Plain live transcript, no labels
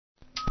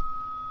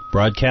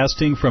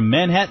Broadcasting from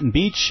Manhattan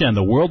Beach and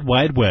the World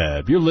Wide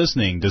Web, you're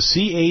listening to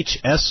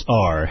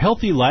CHSR,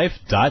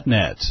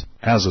 HealthyLife.net.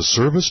 As a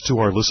service to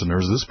our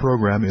listeners, this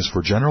program is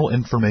for general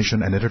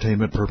information and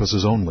entertainment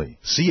purposes only.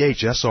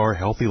 CHSR,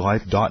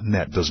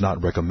 HealthyLife.net does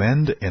not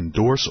recommend,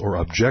 endorse, or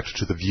object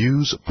to the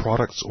views,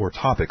 products, or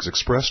topics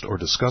expressed or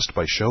discussed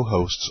by show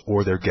hosts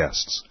or their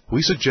guests.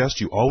 We suggest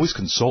you always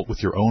consult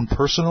with your own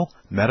personal,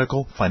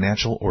 medical,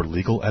 financial, or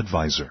legal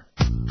advisor.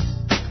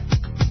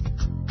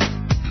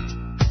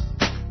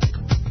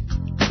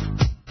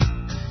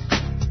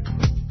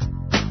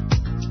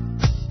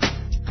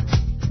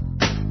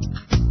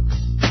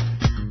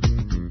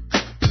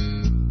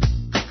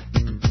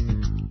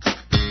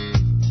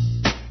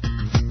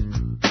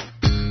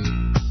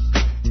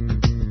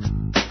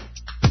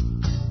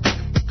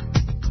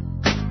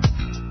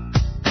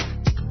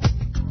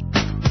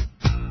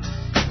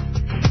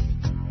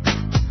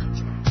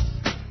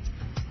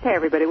 Hey,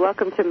 everybody.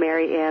 Welcome to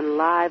Mary Ann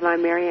Live.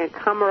 I'm Mary Ann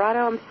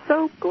Camarado. I'm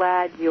so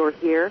glad you're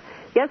here.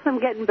 Yes, I'm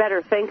getting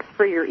better. Thanks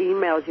for your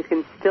emails. You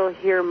can still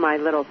hear my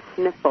little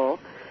sniffle.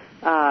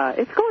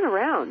 It's going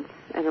around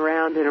and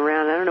around and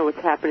around. I don't know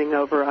what's happening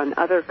over on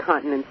other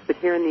continents, but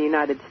here in the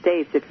United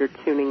States, if you're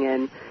tuning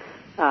in,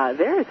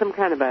 there is some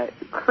kind of a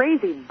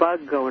crazy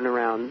bug going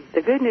around.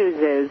 The good news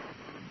is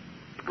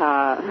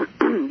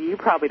you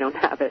probably don't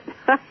have it.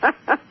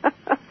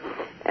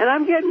 And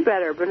I'm getting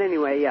better. But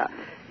anyway, yeah.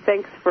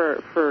 Thanks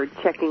for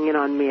checking in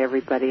on me,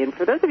 everybody. And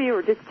for those of you who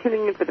are just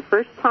tuning in for the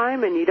first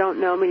time and you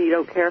don't know me, you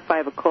don't care if I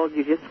have a cold,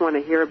 you just want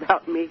to hear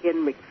about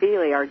Megan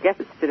McFeely, our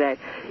guest today,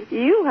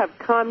 you have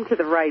come to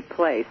the right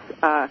place.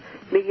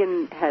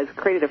 Megan has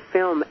created a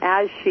film,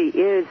 As She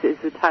Is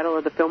the title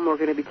of the film. We're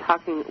going to be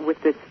talking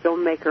with this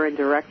filmmaker and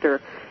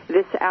director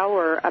this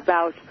hour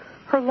about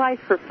her life,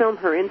 her film,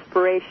 her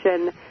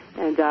inspiration,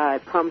 and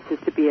it promises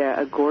to be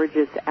a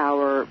gorgeous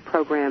hour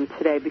program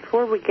today.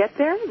 Before we get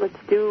there, let's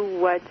do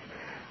what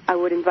I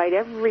would invite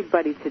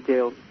everybody to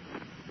do.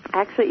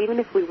 Actually, even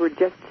if we were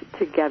just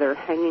together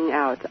hanging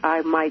out,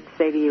 I might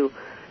say to you,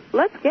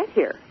 let's get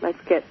here. Let's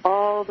get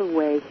all the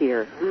way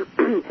here.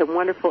 It's a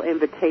wonderful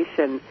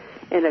invitation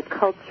in a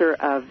culture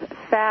of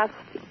fast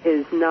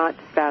is not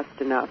fast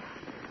enough,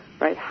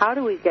 right? How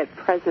do we get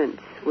present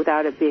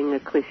without it being a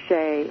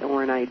cliche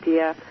or an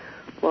idea?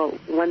 Well,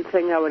 one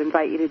thing I would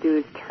invite you to do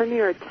is turn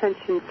your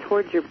attention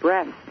towards your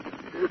breath.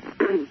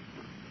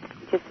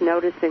 Just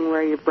noticing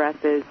where your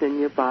breath is in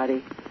your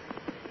body.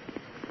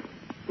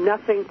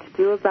 Nothing to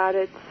do about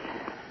it.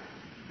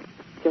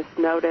 Just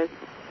notice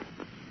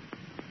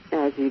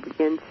as you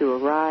begin to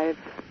arrive,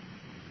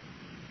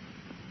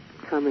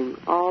 coming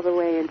all the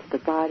way into the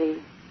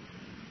body.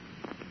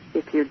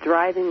 If you're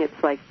driving,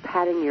 it's like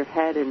patting your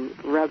head and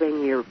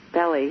rubbing your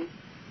belly. You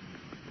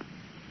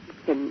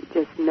can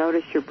just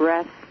notice your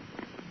breath.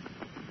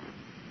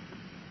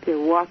 If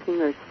you're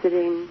walking or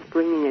sitting,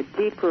 bringing a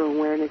deeper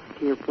awareness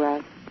to your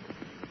breath.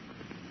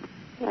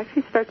 It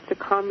actually starts to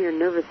calm your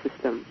nervous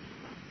system.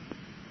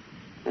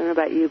 I don't know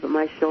about you, but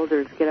my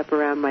shoulders get up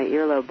around my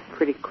earlobes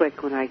pretty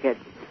quick when I get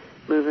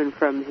moving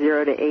from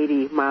 0 to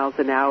 80 miles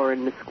an hour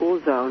in the school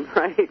zone,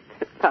 right?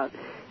 About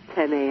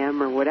 10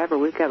 a.m. or whatever.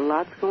 We've got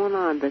lots going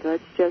on, but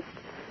let's just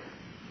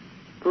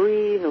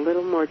breathe a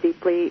little more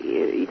deeply.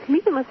 You can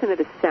even listen to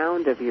the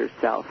sound of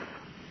yourself.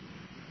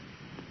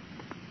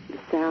 The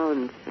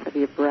sound of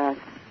your breath,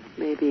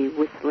 maybe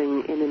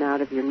whistling in and out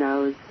of your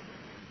nose,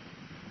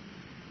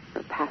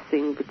 or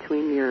passing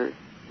between your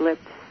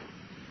lips.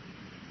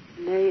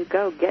 And there you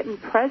go, getting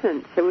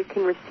present so we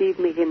can receive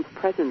Megan's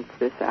presence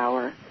this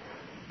hour.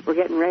 We're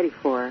getting ready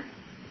for her.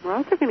 We're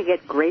also going to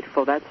get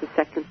grateful. That's the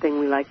second thing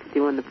we like to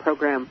do on the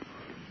program.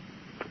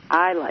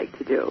 I like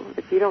to do.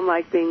 If you don't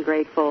like being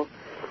grateful,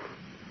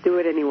 do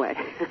it anyway.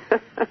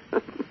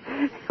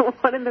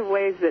 One of the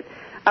ways that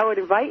I would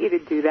invite you to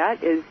do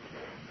that is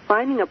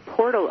finding a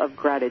portal of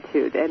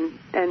gratitude.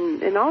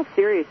 And in all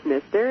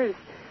seriousness, there is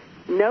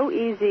no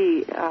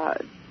easy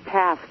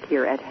task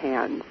here at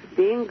hand.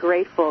 Being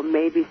grateful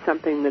may be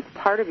something that's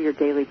part of your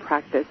daily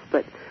practice,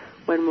 but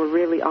when we're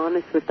really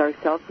honest with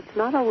ourselves, it's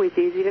not always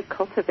easy to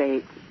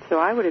cultivate. So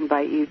I would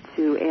invite you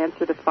to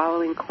answer the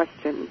following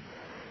question.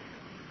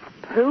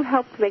 Who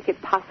helped make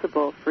it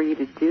possible for you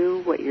to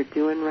do what you're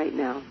doing right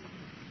now?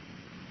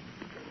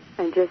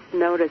 And just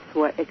notice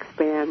what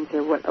expands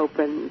or what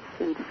opens,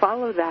 and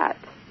follow that.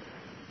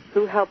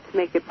 Who helped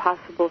make it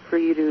possible for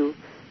you to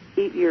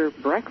eat your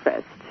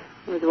breakfast?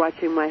 I was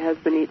watching my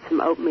husband eat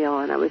some oatmeal,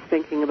 and I was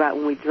thinking about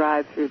when we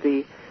drive through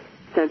the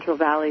Central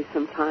Valley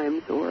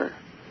sometimes, or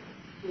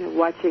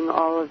watching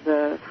all of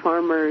the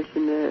farmers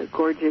and the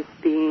gorgeous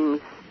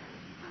beings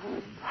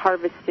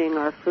harvesting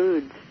our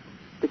foods,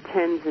 the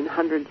tens and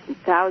hundreds and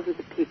thousands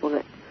of people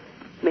that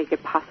make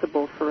it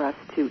possible for us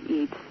to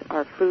eat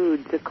our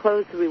food, the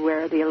clothes we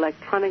wear, the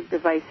electronic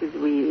devices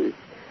we use.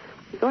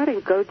 Go ahead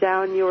and go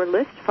down your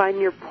list, find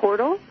your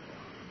portal,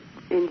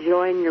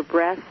 enjoying your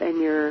breath and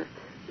your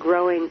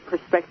growing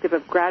perspective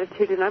of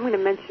gratitude. And I'm going to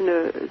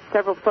mention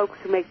several folks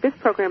who make this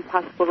program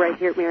possible right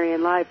here at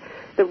Marianne Live.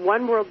 The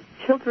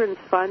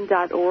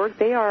OneWorldChildren'sFund.org.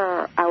 They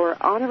are our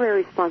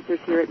honorary sponsors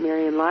here at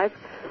Marianne Live.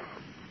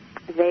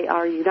 They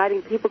are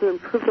uniting people to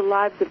improve the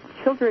lives of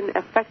children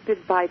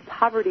affected by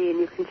poverty, and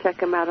you can check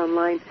them out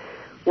online,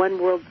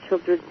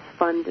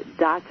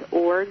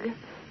 OneWorldChildren'sFund.org.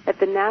 At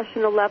the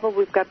national level,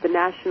 we've got the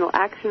National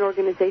Action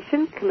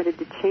Organization, committed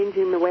to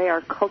changing the way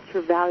our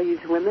culture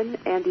values women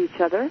and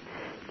each other.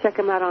 Check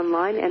them out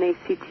online,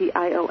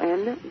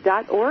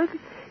 NACTION.org.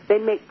 They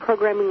make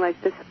programming like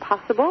this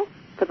possible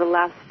for the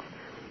last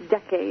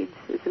decades,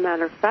 as a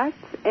matter of fact.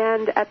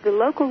 And at the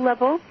local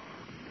level,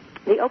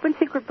 the Open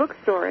Secret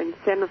Bookstore in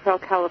San Rafael,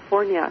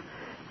 California.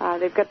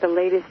 They've got the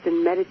latest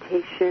in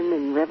meditation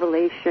and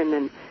revelation,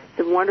 and it's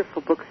a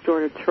wonderful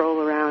bookstore to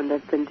troll around.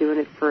 I've been doing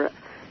it for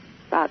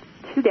about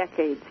 2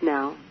 decades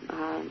now.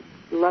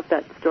 Love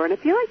that store. And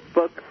if you like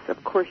books,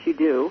 of course you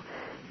do.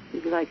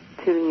 If you like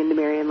tuning into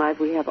Marianne Live,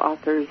 we have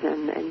authors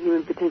and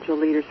human potential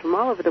leaders from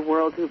all over the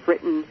world who've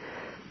written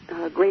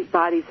great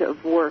bodies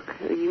of work.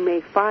 You may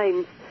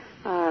find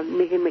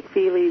Megan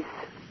McFeely's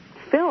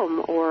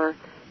film or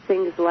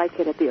things like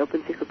it at the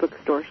Open Secret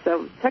Bookstore.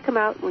 So check them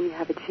out when you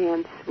have a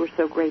chance. We're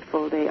so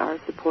grateful they are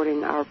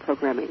supporting our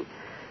programming.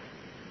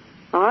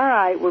 All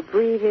right, we're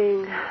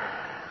breathing.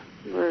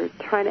 We're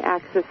trying to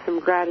access some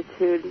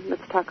gratitude.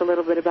 Let's talk a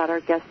little bit about our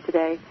guest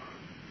today,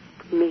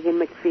 Megan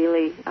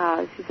McFeely.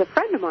 She's a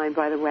friend of mine,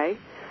 by the way,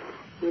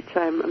 which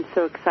I'm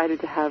so excited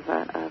to have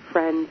a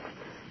friend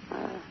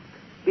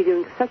be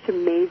doing such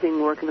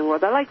amazing work in the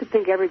world. I like to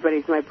think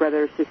everybody's my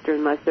brother or sister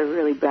unless they're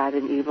really bad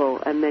and evil,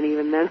 and then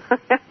even then I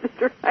have to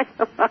try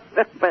to love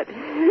them. But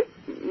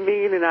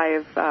Megan and I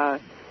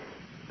have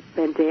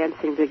been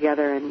dancing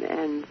together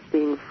and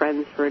being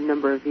friends for a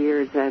number of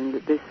years, and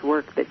this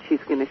work that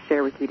she's going to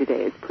share with you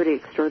today is pretty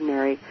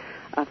extraordinary.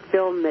 A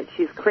film that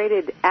she's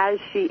created as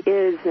she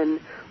is, and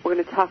we're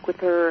going to talk with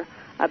her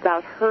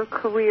about her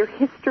career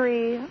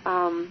history,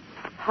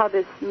 how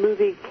this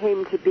movie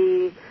came to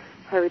be,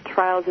 her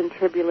trials and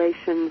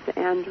tribulations,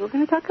 and we're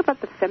going to talk about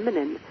the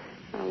feminine,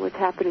 what's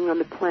happening on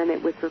the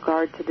planet with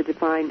regard to the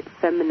divine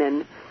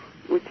feminine,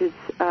 which is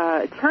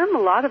a term a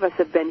lot of us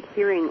have been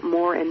hearing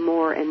more and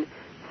more in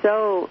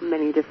so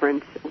many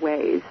different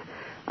ways.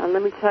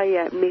 Let me tell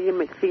you, Megan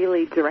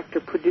McFeely,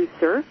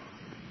 director-producer,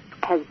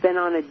 has been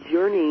on a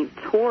journey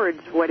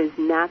towards what is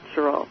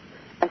natural,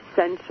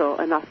 essential,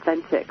 and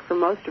authentic for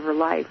most of her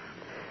life.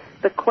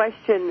 The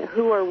question,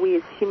 who are we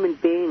as human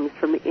beings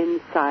from the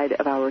inside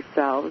of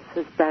ourselves,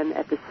 has been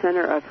at the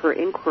center of her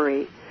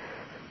inquiry.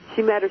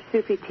 She met her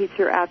Sufi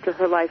teacher after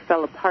her life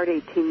fell apart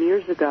 18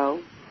 years ago,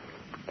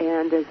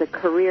 and as a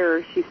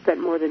career, she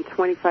spent more than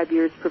 25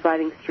 years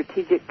providing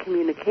strategic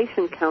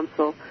communication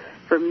counsel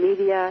for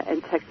media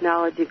and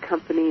technology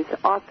companies,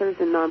 authors,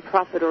 and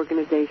nonprofit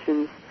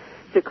organizations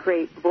to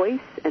create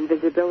voice and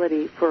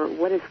visibility for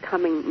what is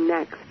coming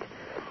next.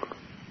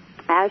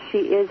 As She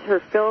Is, her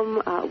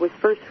film was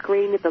first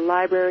screened at the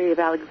Library of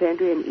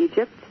Alexandria in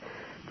Egypt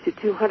to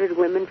 200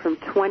 women from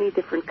 20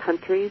 different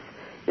countries.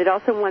 It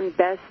also won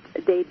Best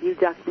Debut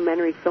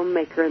Documentary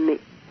Filmmaker in the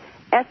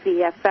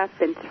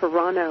FEFF in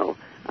Toronto.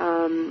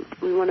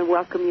 We want to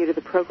welcome you to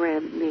the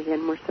program,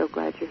 Megan. We're so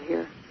glad you're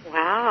here.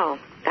 Wow,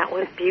 that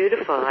was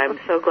beautiful. I'm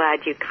so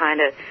glad you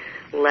kind of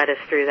led us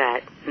through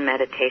that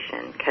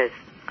meditation, because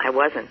I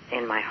wasn't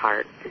in my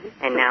heart,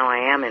 and now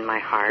I am in my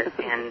heart,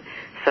 and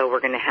so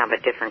we're going to have a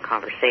different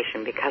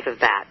conversation because of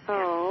that.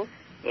 Oh.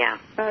 Yeah,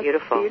 that's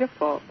beautiful.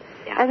 Beautiful.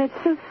 Yeah. And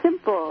it's so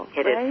simple.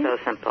 It right? is so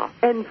simple.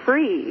 And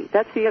free.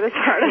 That's the other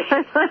part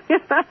I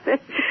like about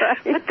it.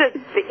 Right? But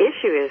the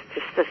issue is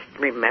just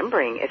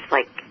remembering. It's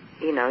like,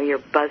 you're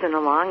buzzing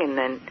along, and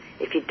then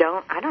if you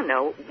don't, I don't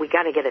know, we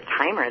got to get a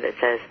timer that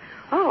says,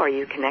 oh, are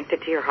you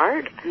connected to your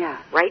heart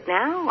right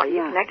now? Are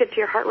you connected to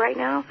your heart right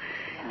now?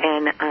 Yeah.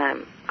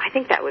 And I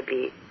think that would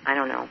be, I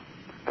don't know,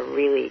 a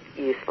really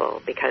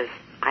useful, because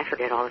I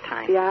forget all the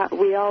time. Yeah,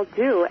 we all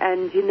do.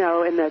 And,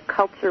 in the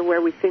culture where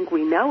we think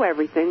we know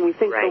everything, we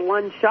think the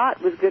one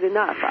shot was good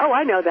enough. Oh,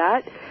 I know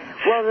that.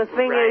 Well, the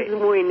thing is,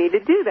 we need to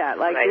do that,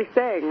 like you're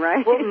saying,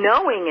 right? Well,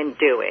 knowing and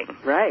doing.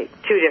 Right.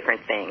 Two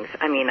different things.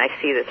 I mean, I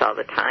see this all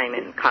the time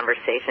in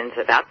conversations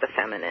about the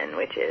feminine,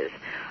 which is,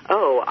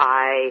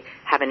 I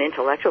have an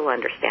intellectual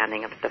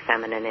understanding of what the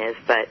feminine is,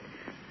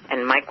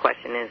 and my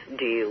question is,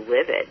 do you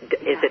live it?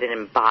 Is it an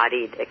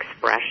embodied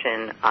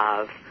expression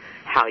of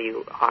how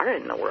you are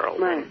in the world?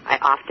 Right. And I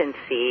often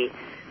see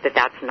that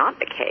that's not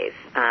the case.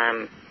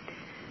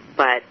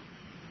 But,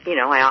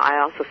 I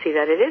also see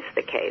that it is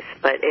the case.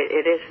 But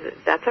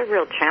that's a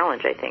real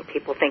challenge, I think.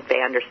 People think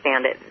they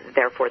understand it,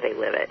 therefore they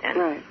live it.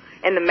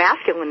 And the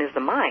masculine is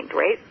the mind,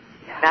 right?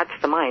 Yeah.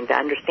 That's the mind. The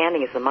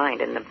understanding is the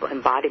mind, and the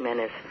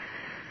embodiment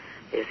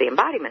is the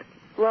embodiment.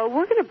 Well,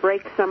 we're going to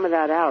break some of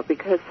that out,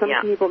 because some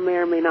people may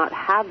or may not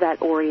have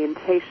that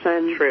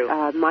orientation.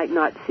 True. Might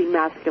not see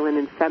masculine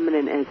and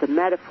feminine as a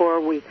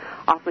metaphor. We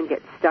often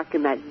get stuck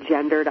in that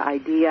gendered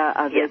idea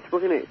of it.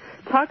 We're going to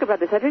talk about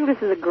this. I think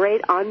this is a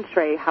great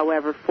entree,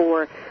 however,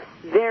 for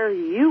there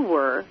you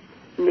were,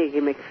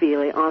 Megan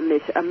McFeely on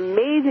this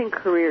amazing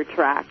career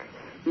track,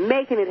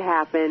 making it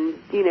happen,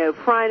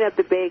 frying up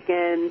the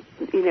bacon,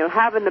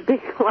 having the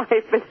big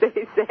life, as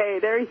they say.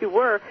 There you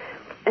were.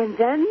 And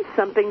then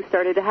something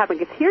started to happen.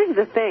 Because here's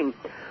the thing.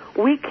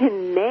 We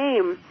can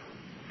name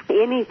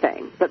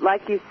anything, but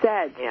like you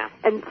said,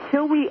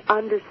 until we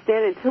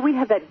understand, until we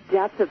have that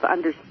depth of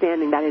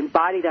understanding, that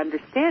embodied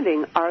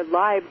understanding, our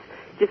lives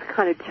just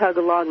kind of chug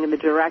along in the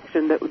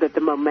direction that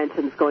the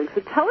momentum's going.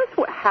 So tell us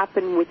what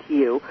happened with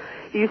you.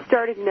 You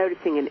started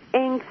noticing an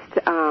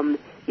angst,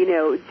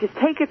 just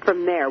take it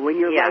from there when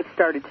your life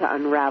started to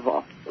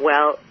unravel.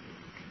 Well,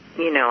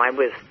 I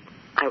was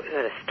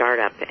at a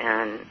startup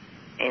and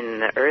in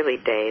the early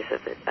days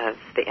of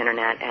the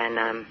internet, and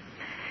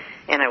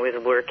I was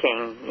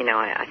working,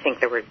 I think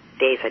there were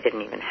days I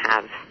didn't even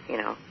have,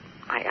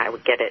 I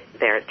would get it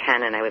there at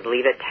 10 and I would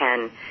leave at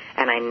 10,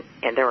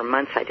 and there were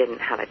months I didn't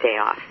have a day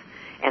off.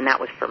 And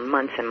that was for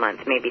months and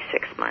months, maybe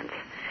 6 months.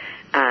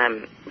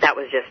 That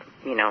was just,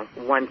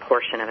 one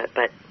portion of it.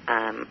 But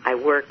I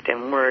worked,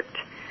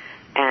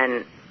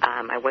 and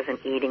I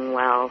wasn't eating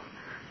well.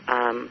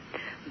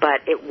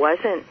 But it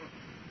wasn't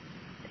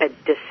a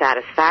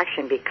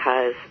dissatisfaction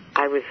because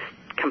I was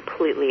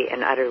completely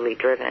and utterly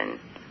driven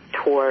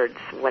towards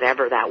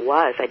whatever that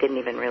was. I didn't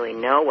even really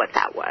know what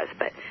that was,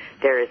 but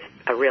there is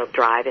a real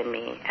drive in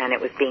me, and it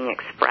was being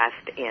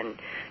expressed in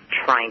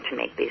trying to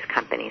make these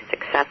companies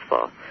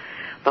successful.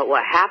 But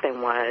what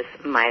happened was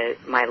my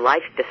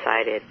life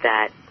decided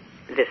that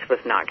this was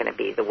not going to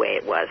be the way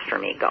it was for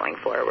me going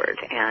forward.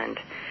 And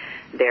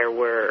there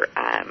were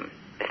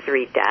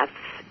 3 deaths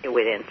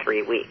within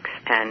 3 weeks.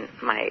 And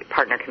my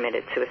partner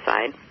committed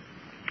suicide.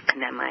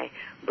 And then my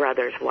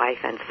brother's wife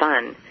and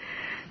son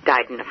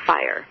died in a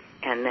fire.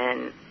 And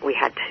then we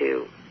had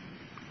to,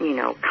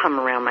 come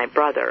around my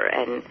brother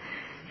and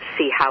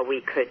see how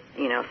we could,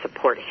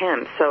 support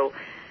him. So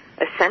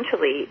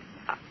essentially,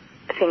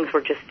 things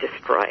were just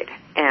destroyed.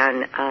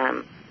 And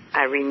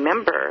I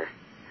remember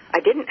I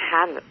didn't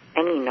have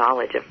any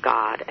knowledge of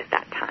God at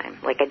that time.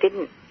 Like, I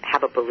didn't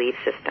have a belief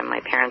system.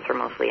 My parents were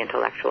mostly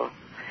intellectual.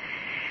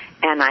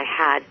 And I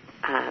had,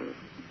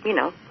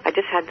 I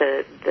just had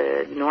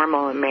the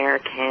normal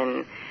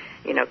American,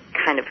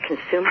 kind of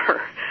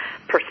consumer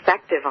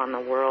perspective on the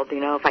world.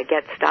 If I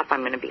get stuff, I'm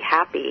going to be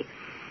happy.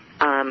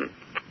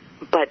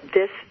 But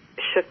this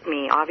shook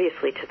me,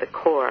 obviously, to the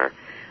core.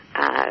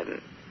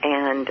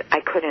 And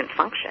I couldn't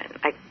function.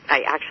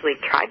 I actually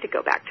tried to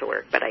go back to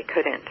work, but I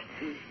couldn't.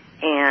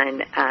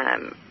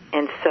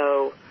 And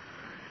so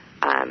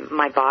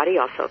my body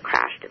also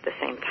crashed at the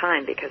same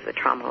time because the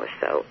trauma was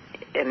so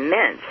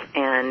immense,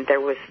 and there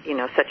was,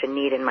 such a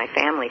need in my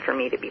family for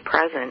me to be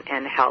present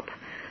and help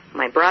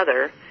my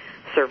brother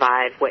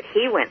survive what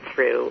he went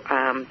through.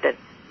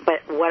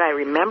 But what I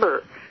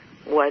remember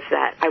was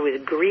that I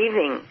was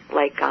grieving,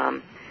 like,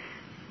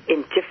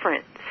 in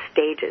different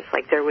stages.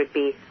 Like,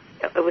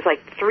 it was like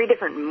 3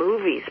 different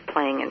movies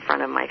playing in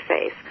front of my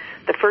face.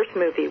 The first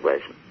movie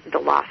was the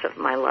loss of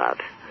my love,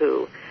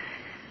 who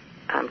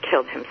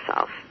killed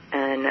himself.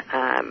 And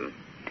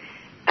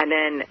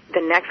then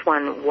the next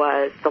one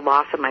was the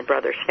loss of my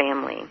brother's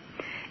family.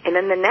 And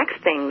then the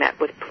next thing that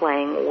was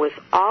playing was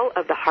all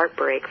of the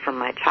heartbreak from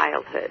my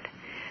childhood.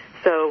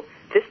 So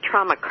this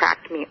trauma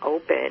cracked me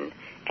open,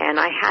 and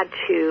I had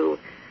to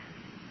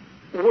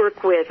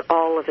work with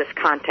all of this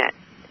content.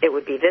 It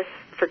would be this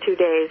for 2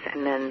 days,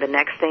 and then the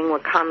next thing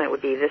would come. It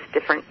would be this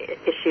different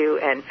issue.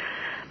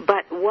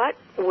 But what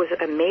was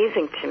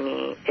amazing to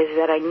me is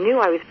that I knew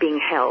I was being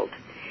held.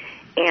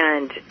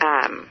 And,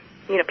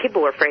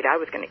 people were afraid I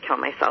was going to kill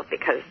myself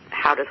because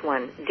how does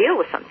one deal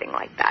with something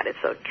like that? It's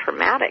so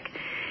traumatic.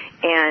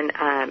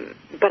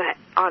 But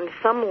on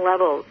some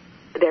level,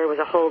 there was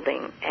a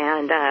holding,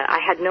 and I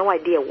had no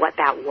idea what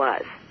that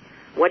was.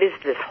 What is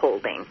this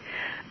holding?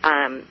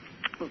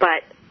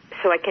 But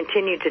so I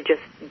continued to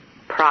just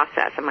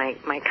process, and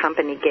my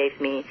company gave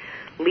me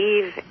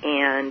leave,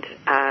 and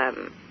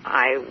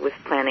I was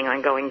planning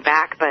on going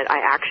back, but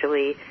I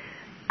actually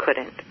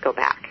couldn't go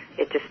back.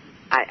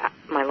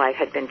 My life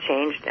had been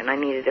changed, and I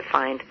needed to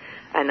find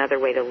another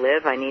way to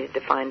live. I needed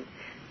to find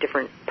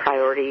different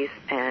priorities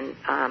and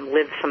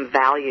live some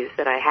values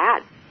that I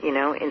had,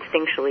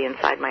 instinctually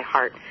inside my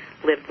heart,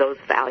 live those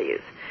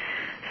values.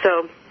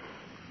 So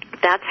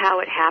that's how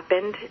it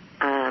happened.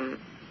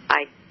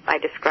 I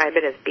describe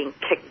it as being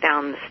kicked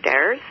down the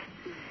stairs,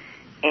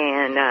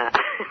 and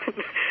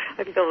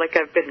I feel like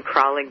I've been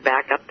crawling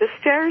back up the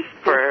stairs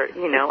for,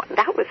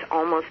 that was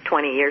almost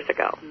 20 years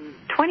ago.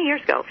 20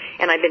 years ago,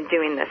 and I've been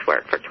doing this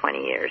work for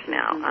 20 years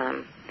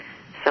now.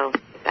 So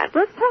that's...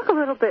 Let's talk a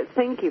little bit.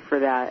 Thank you for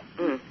that,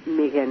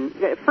 Megan.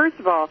 First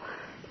of all,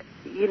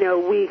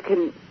 we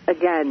can,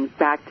 again,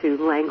 back to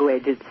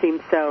language. It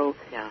seems so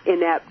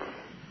inept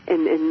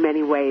in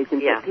many ways,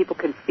 and so people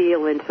can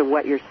feel into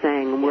what you're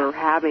saying. And we're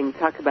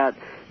talk about,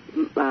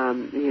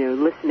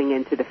 listening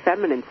into the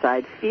feminine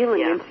side,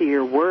 feeling into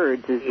your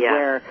words is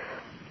where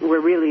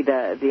really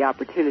the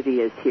opportunity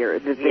is here.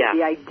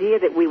 The idea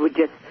that we would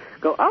just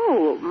go,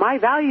 oh, my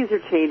values are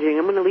changing.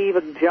 I'm going to leave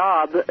a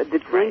job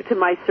that's linked to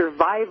my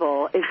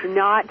survival. Is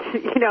not,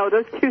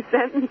 those two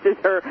sentences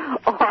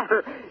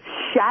are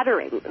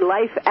shattering.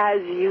 Life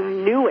as you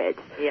knew it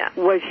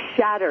was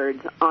shattered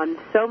on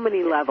so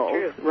many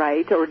levels,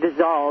 right, or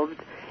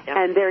dissolved. Yep.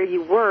 And there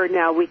you were.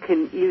 Now we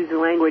can use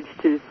language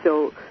to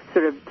sort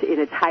of in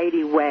a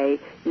tidy way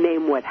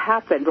name what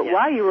happened. But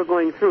while you were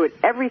going through it,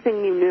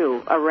 everything you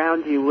knew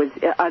around you was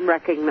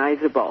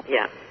unrecognizable.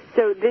 Yeah.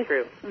 So this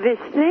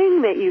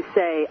thing that you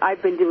say,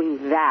 I've been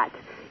doing that,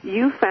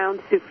 you found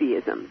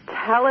Sufism.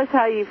 Tell us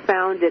how you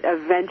found it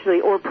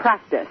eventually, or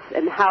practice,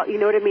 and how, you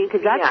know what I mean?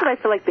 Because that's what I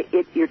feel like the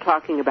it you're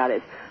talking about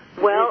is.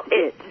 Well,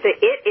 the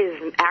it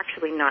is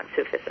actually not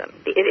Sufism.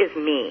 The it is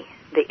me.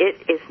 The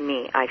it is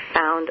me. I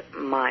found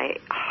my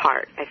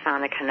heart. I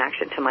found a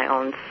connection to my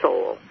own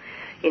soul.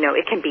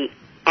 It can be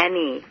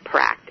any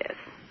practice.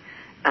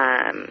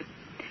 And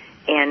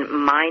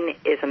mine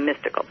is a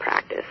mystical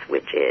practice,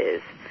 which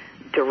is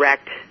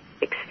direct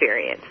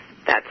experience.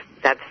 That's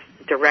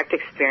direct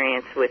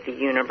experience with the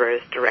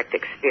universe, direct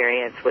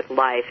experience with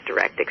life,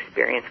 direct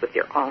experience with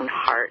your own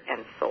heart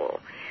and soul.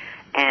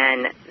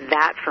 And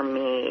that for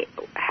me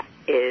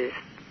is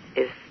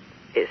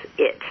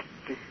it.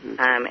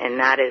 And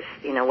that is,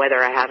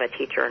 whether I have a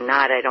teacher or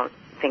not, I don't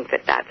think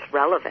that that's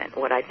relevant.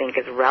 What I think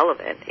is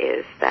relevant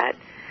is that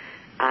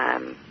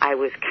I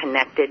was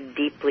connected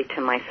deeply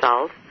to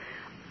myself.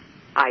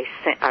 I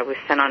was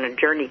sent on a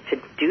journey to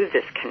do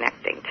this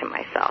connecting to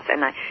myself,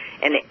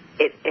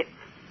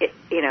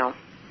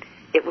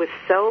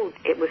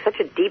 it was such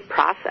a deep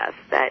process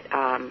that,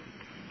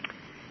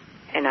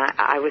 and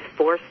I was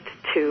forced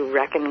to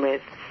reckon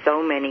with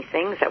so many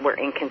things that were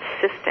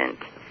inconsistent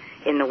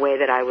in the way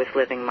that I was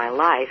living my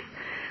life,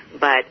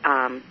 but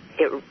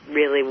it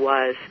really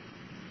was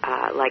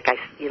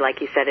like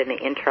you said in the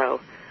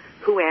intro,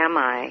 who am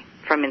I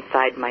from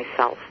inside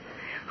myself?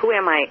 Who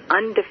am I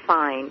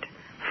undefined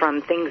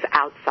from things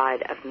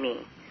outside of me?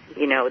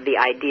 The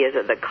ideas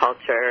of the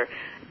culture,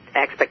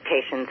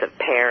 expectations of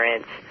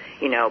parents,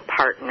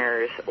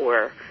 partners,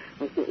 or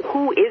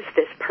who is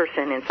this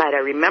person inside? I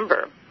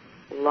remember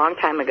a long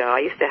time ago, I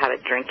used to have a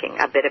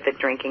bit of a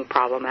drinking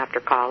problem after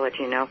college,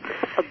 A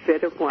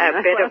bit of one.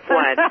 A bit of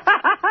one.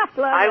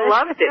 I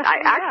loved it.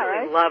 I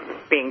actually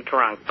loved being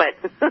drunk, but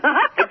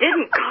it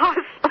didn't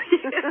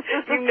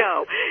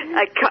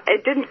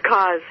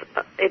cause,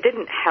 it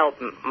didn't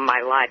help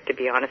my life, to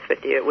be honest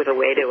with you. It was a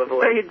way to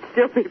avoid. So you'd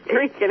still be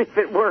drinking if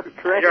it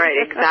worked, right?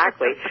 Right,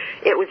 exactly.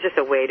 It was just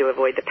a way to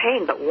avoid the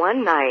pain. But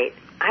one night,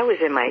 I was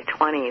in my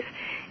 20s,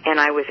 and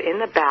I was in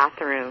the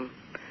bathroom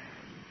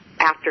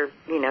after,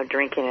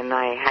 drinking, and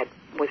I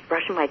was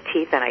brushing my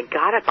teeth, and I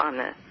got up on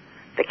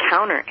the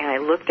counter, and I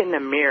looked in the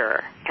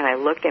mirror, and I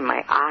looked in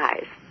my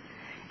eyes,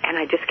 and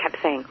I just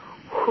kept saying,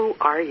 who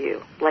are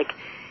you? Like,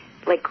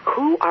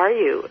 who are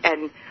you?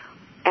 And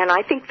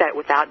I think that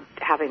without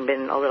having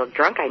been a little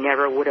drunk, I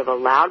never would have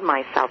allowed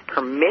myself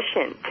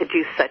permission to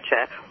do such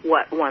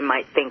what one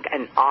might think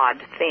an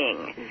odd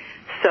thing.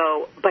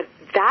 So, but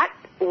that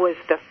was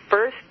the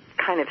first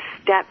kind of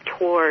step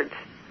towards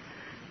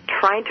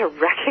trying to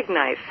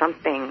recognize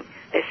something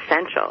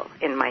essential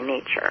in my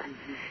nature.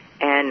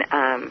 And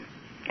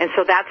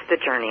so that's the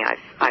journey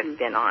I've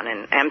been on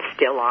and am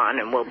still on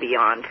and will be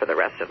on for the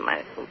rest of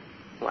my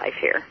life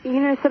here.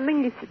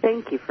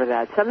 Thank you for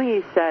that. Something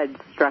you said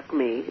struck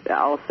me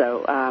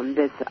also,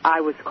 this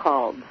I was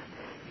called.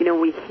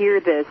 We hear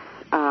this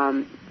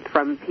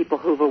from people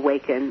who've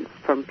awakened,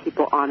 from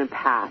people on a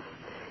path,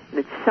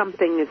 that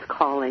something is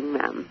calling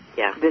them.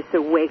 Yeah. This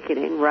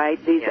awakening,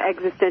 right? These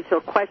existential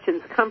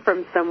questions come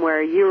from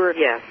somewhere. You were,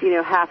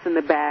 half in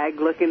the bag,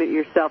 looking at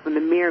yourself in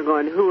the mirror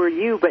going, who are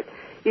you? But,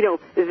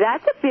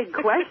 that's a big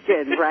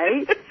question,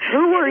 right?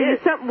 Who are you?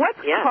 What's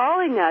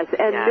calling us?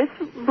 And this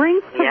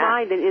brings to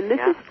mind, and this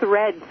is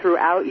thread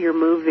throughout your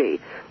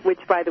movie, which,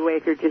 by the way,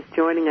 if you're just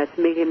joining us,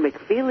 Megan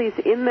McFeely's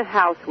in the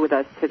house with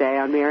us today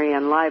on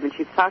Marianne Live, and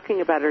she's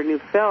talking about her new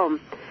film,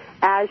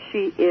 As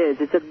She Is.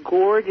 It's a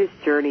gorgeous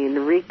journey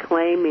in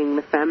reclaiming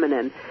the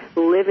feminine,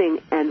 living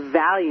and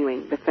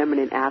valuing the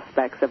feminine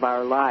aspects of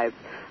our lives.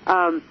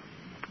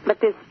 But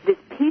this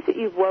piece that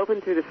you've woven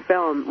through the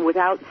film,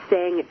 without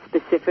saying it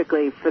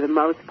specifically for the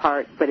most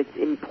part, but it's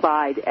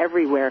implied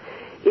everywhere,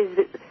 is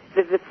that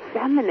the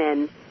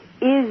feminine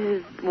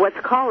is what's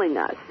calling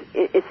us,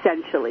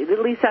 essentially. At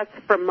least that's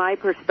from my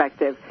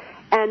perspective.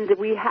 And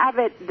we have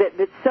it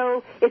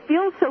it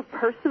feels so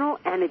personal,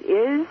 and it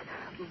is,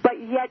 but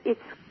yet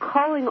it's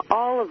calling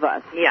all of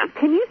us. Yeah.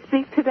 Can you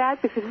speak to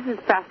that? Because this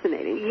is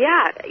fascinating.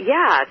 Yeah.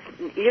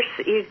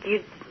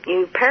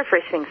 You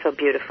paraphrase things so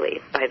beautifully,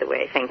 by the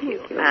way. Thank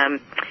you. And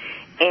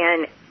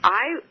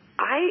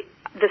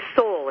the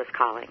soul is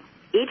calling.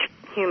 Each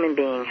human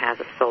being has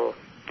a soul.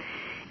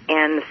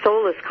 And the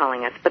soul is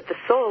calling us, but the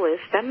soul is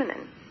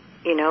feminine,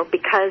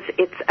 because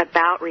it's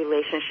about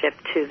relationship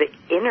to the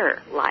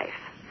inner life.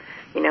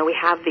 We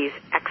have these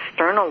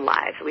external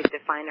lives. We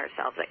define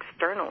ourselves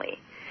externally.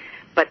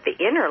 But the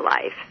inner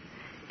life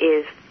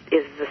is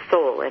the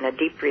soul, and a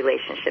deep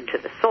relationship to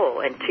the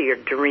soul and to your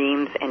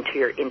dreams and to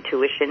your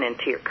intuition and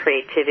to your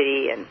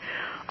creativity and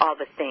all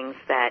the things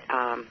that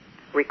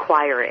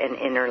require an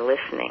inner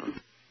listening.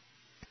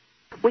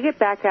 We get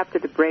back after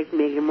the break,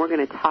 Megan. We're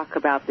going to talk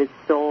about this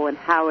soul and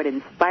how it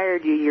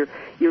inspired you,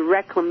 your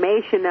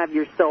reclamation of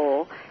your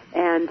soul,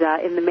 and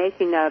in the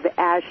making of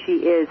As She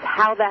Is,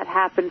 how that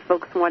happened.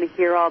 Folks want to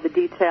hear all the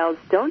details.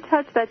 Don't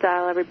touch that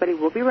dial, everybody.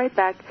 We'll be right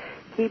back.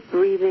 Keep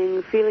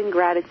breathing, feeling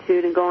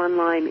gratitude, and go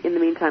online. In the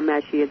meantime,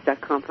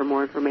 AsSheIs.com for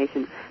more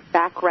information.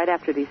 Back right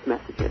after these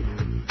messages.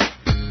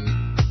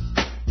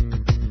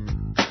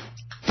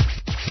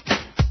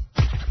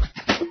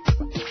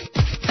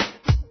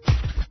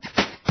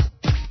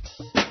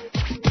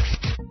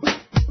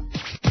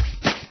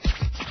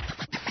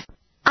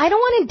 I don't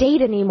want to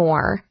date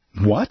anymore.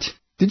 What?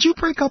 Did you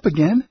break up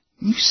again?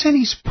 You said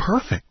he's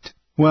perfect.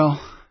 Well,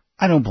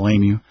 I don't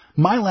blame you.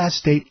 My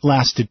last date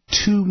lasted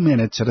 2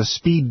 minutes at a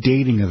speed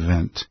dating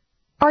event.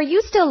 Are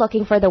you still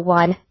looking for the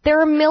one?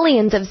 There are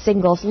millions of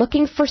singles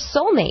looking for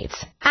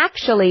soulmates.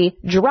 Actually,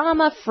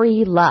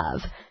 drama-free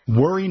love.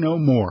 Worry no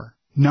more.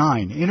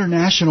 9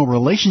 international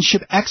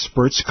relationship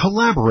experts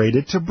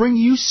collaborated to bring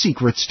you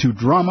secrets to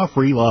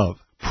drama-free love.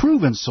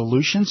 Proven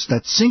solutions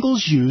that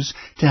singles use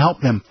to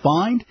help them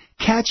find,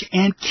 catch,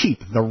 and keep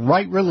the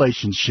right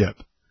relationship.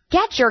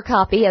 Get your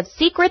copy of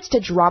Secrets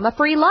to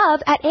Drama-Free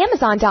Love at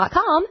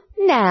Amazon.com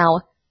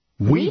now.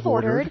 We've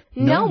ordered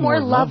No More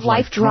Love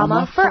Life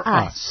Drama for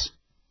us.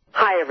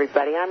 Hi,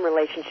 everybody. I'm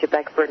relationship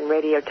expert and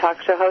radio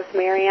talk show host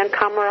Marianne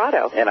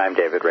Camarado. And I'm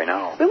David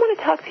Reynal. We want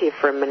to talk to you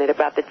for a minute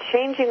about the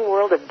changing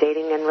world of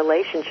dating and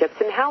relationships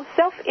and how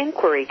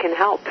self-inquiry can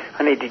help.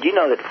 Honey, did you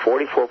know that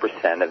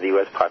 44% of the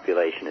U.S.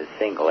 population is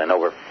single and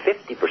over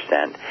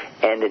 50%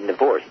 end in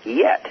divorce?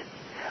 Yet,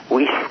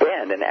 we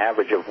spend an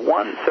average of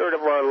 1/3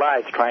 of our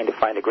lives trying to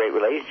find a great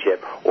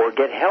relationship or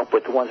get help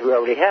with the ones we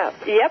already have.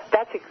 Yep,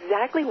 that's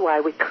exactly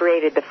why we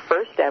created the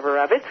first ever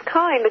of its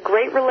kind, the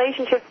Great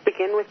Relationships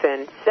Begin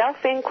Within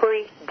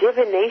Self-Inquiry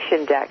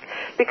Divination Deck,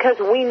 because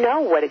we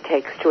know what it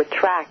takes to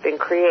attract and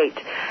create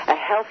a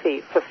healthy,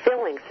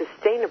 fulfilling,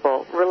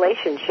 sustainable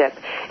relationship.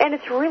 And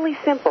it's really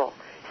simple.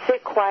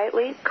 Sit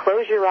quietly,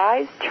 close your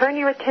eyes, turn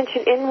your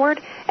attention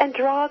inward, and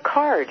draw a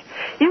card.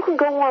 You can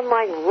go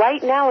online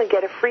right now and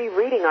get a free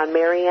reading on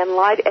Marianne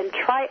Lied and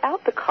try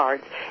out the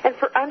cards. And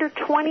for under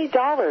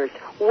 $20,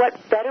 what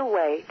better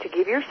way to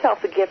give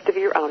yourself a gift of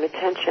your own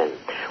attention?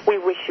 We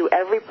wish you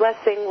every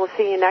blessing. We'll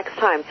see you next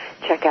time.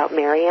 Check out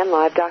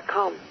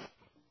MarianneLive.com.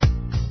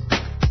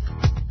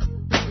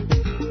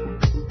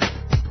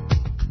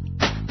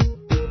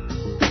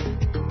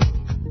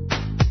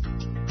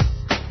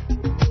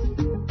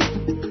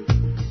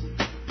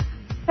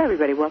 Hey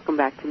everybody, welcome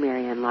back to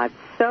Marianne Live.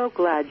 So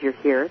glad you're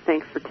here.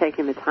 Thanks for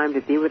taking the time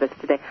to be with us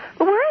today.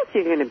 But where else are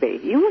you going to be?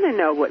 You want to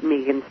know what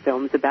Megan's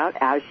film's about,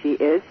 As She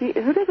Is.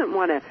 Who doesn't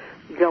want to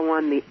go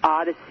on the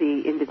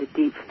odyssey into the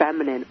deep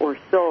feminine or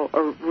soul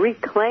or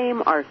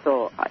reclaim our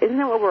soul? Isn't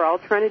that what we're all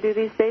trying to do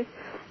these days?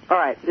 All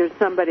right, there's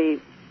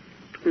somebody,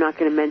 I'm not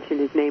going to mention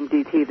his name,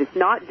 DT, that's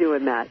not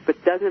doing that,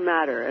 but doesn't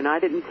matter. And I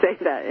didn't say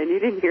that, and you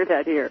didn't hear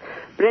that here.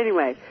 But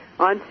anyway,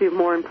 on to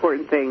more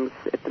important things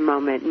at the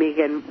moment.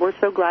 Megan, we're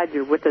so glad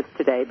you're with us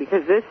today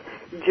because this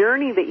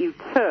journey that you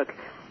took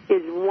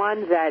is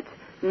one that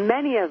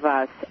many of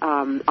us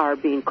are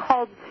being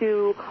called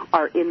to,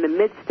 are in the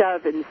midst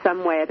of in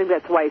some way. I think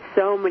that's why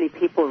so many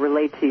people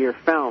relate to your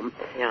film.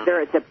 Yeah.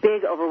 There is a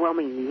big,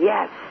 overwhelming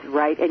yes,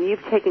 right? And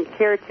you've taken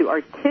care to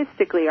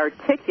artistically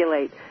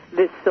articulate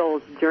this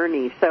soul's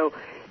journey. So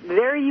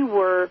there you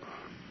were.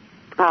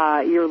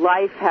 Your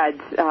life had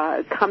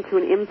come to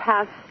an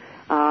impasse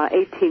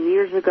 18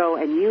 years ago,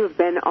 and you have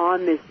been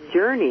on this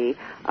journey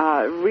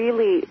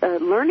really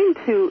learning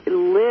to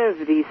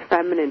live these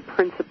feminine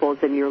principles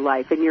in your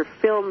life, and your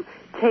film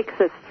takes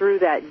us through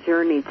that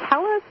journey.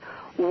 Tell us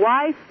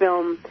why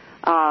film,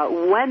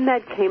 when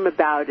that came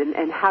about,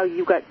 and how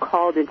you got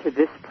called into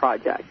this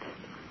project.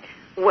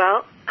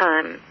 Well,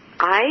 I'm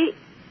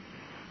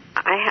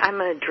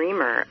a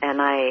dreamer,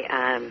 and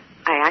I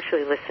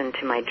actually listen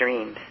to my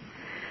dreams.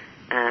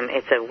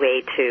 It's a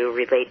way to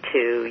relate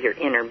to your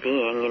inner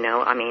being, you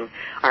know. I mean,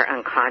 our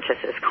unconscious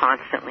is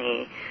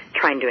constantly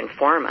trying to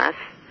inform us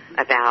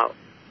about,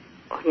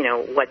 you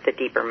know, what the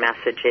deeper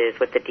message is,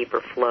 what the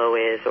deeper flow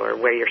is, or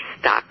where you're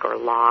stuck or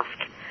lost.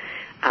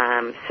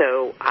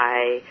 So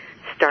I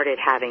started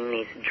having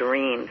these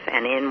dreams,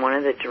 and in one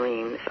of the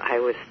dreams I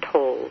was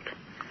told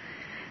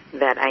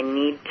that I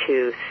need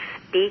to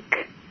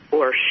speak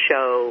or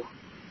show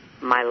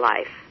my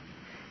life.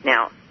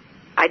 Now,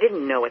 I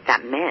didn't know what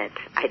that meant.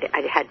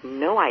 I had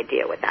no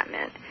idea what that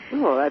meant.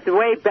 Oh, that's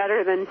way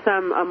better than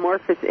some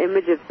amorphous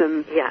image of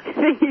some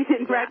thing you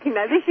didn't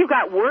recognize. At least you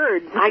got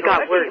words. I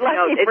got words.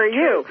 Lucky no, for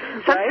you.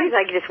 Sometimes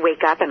right? I just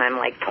wake up and I'm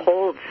like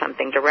told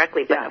something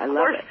directly, but of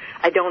course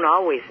I don't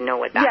always know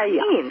what that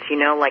means. You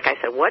know, like I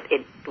said, what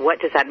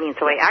does that mean?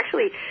 So I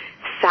actually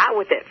sat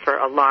with it for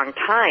a long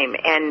time,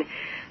 and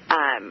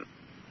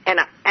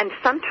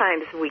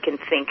sometimes we can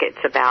think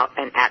it's about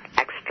an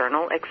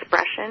external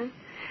expression.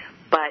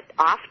 but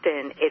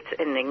often it's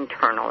an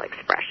internal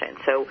expression.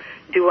 So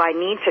do I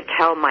need to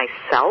tell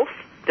myself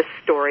the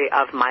story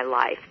of my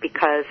life?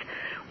 Because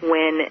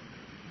when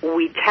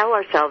we tell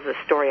ourselves the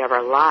story of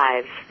our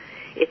lives,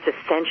 it's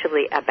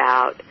essentially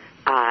about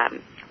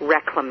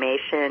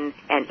reclamation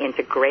and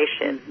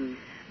integration. Mm-hmm.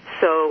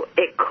 So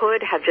it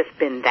could have just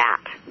been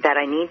that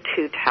I need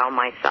to tell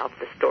myself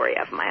the story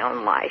of my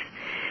own life.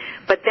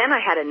 But then I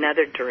had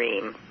another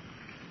dream,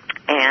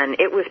 and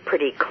it was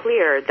pretty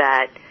clear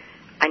that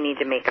I need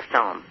to make a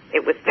film.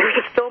 There's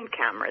a film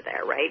camera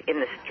there, right, in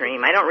this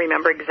dream. I don't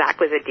remember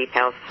exactly the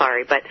details,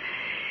 sorry, but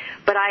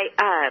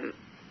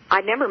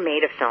I never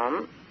made a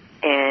film,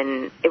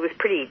 and it was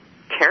pretty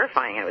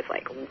terrifying. I was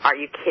like, are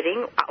you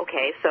kidding?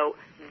 Okay, so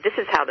this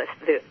is how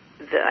the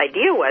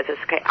idea was,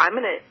 okay, I'm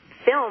going to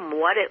film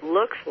what it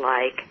looks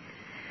like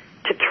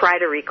to try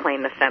to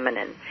reclaim the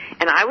feminine.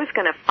 And I was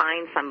going to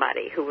find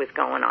somebody who was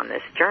going on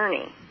this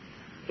journey,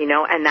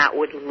 and that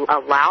would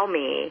allow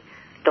me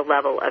the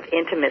level of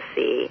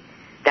intimacy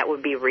that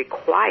would be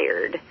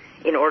required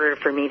in order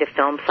for me to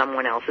film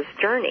someone else's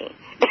journey.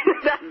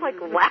 That's like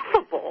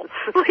laughable.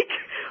 Like,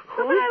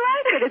 I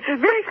like it.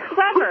 It's very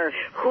clever.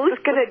 Who's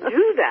going to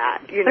do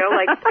that?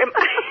 Like,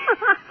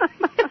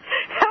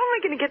 how am I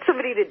going to get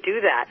somebody to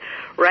do that,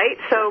 right?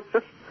 So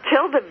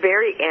till the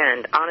very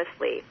end,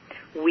 honestly,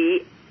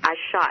 I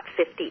shot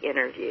 50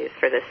 interviews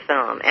for this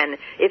film, and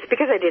it's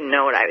because I didn't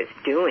know what I was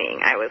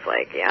doing. I was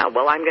like, I'm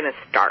going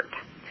to start.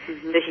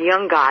 Mm-hmm. This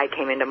young guy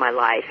came into my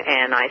life,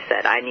 and I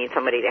said, I need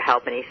somebody to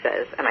help, and I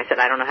said,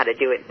 I don't know how to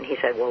do it, and he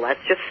said, well,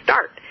 let's just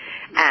start.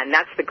 And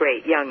that's the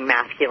great young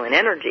masculine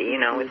energy,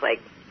 It's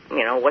like,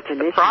 what's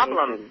the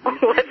problem?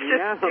 Let's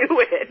just do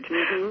it.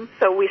 Mm-hmm.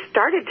 So we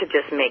started to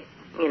just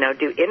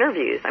do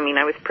interviews. I mean,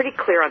 I was pretty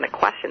clear on the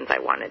questions I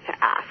wanted to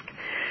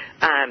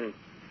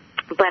ask.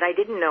 But I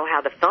didn't know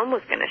how the film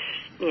was going to,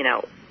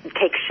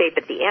 take shape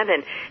at the end.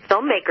 And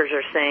filmmakers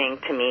are saying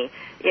to me,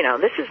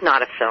 this is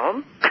not a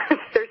film.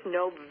 There's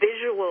no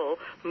visual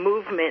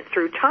movement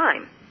through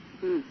time,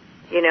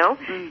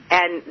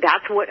 And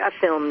that's what a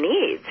film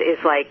needs is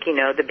like,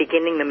 the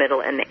beginning, the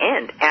middle, and the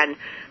end. And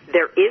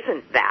there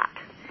isn't that.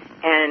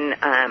 And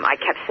I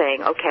kept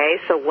saying, okay,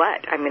 so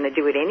what? I'm going to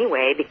do it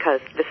anyway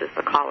because this is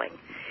the calling.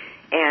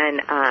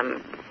 And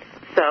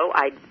so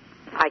I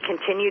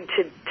continued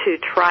to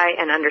try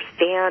and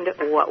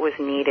understand what was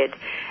needed,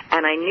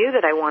 and I knew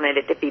that I wanted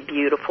it to be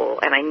beautiful,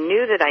 and I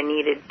knew that I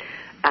needed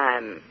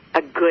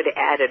a good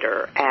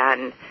editor,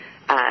 and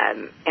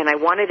I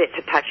wanted it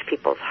to touch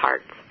people's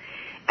hearts.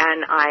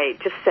 And I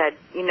just said,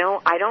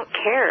 I don't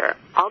care.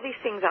 All these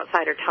things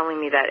outside are telling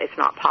me that it's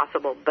not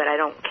possible, but I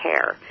don't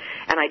care.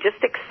 And I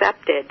just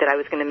accepted that I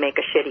was going to make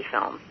a shitty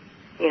film,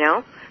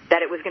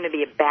 that it was going to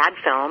be a bad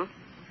film,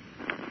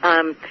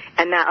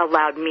 and that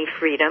allowed me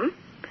freedom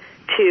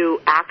to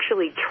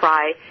actually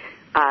try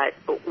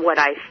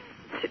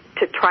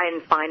to try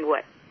and find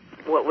what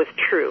was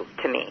true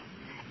to me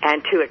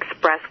and to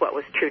express what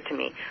was true to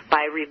me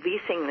by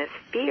releasing this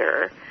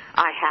fear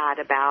I had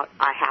about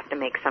I have to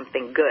make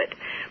something good.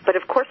 But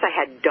of course I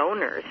had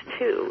donors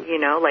too,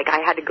 like I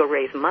had to go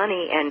raise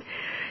money and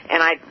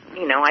I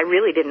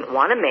really didn't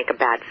want to make a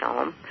bad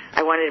film.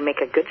 I wanted to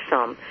make a good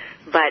film.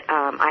 But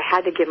I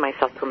had to give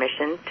myself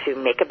permission to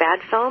make a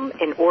bad film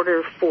in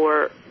order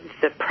for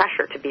the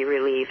pressure to be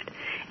relieved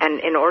and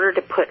in order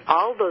to put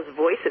all those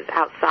voices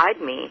outside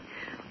me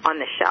on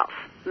the shelf.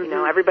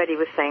 Mm-hmm. Everybody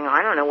was saying,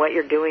 I don't know what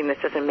you're doing. This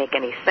doesn't make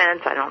any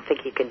sense. I don't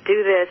think you can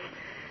do this.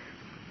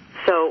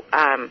 So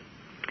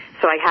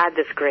I had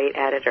this great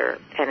editor,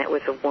 and it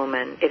was a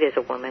woman. It is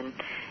a woman.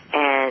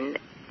 And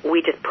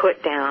we just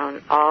put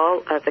down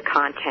all of the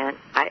content.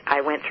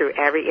 I went through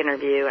every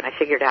interview, and I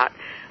figured out,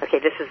 okay,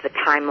 this is the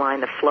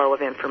timeline. The flow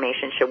of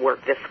information should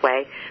work this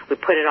way. We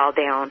put it all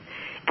down,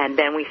 and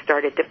then we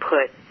started to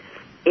put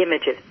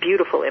images,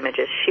 beautiful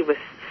images. She was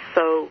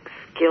so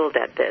skilled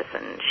at this,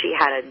 and she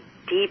had a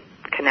deep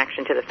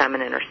connection to the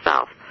feminine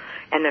herself.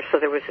 And so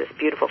there was this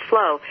beautiful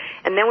flow.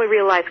 And then we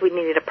realized we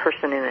needed a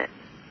person in it,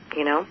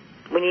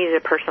 We needed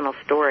a personal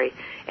story.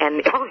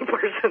 And the only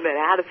person that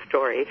had a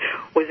story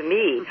was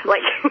me.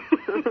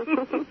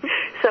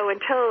 So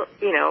until,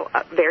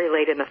 very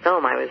late in the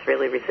film, I was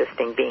really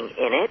resisting being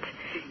in it.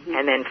 Mm-hmm.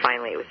 And then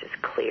finally it was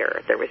just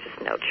clear. There was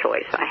just no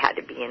choice. I had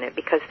to be in it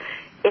because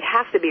it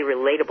has to be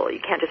relatable. You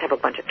can't just have a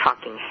bunch of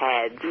talking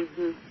heads,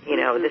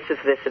 this is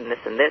this and this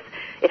and this.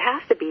 It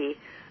has to be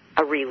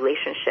a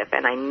relationship,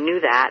 and I knew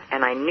that,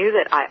 and I knew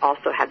that I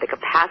also had the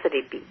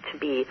capacity to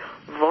be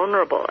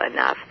vulnerable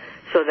enough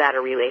so that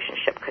a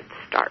relationship could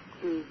start.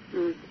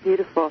 Mm-hmm.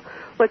 Beautiful.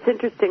 What's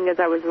interesting as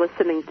I was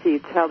listening to you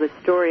tell the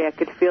story, I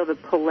could feel the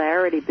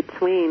polarity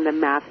between the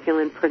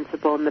masculine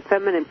principle and the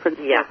feminine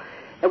principle,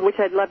 which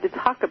I'd love to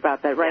talk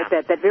about that, right?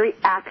 Yeah. That very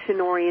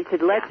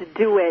action-oriented, let's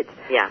do it,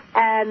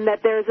 and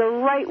that there's a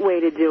right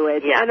way to do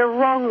it and a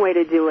wrong way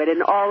to do it,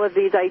 and all of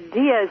these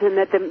ideas, and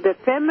that the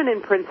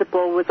feminine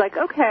principle was like,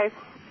 okay,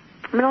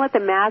 I'm going to let the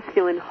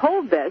masculine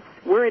hold this.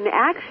 We're in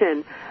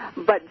action,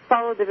 but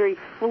follow the very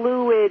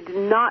fluid,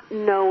 not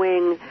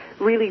knowing,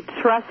 really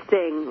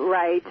trusting,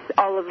 right?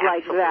 All of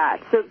like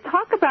that. So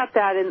talk about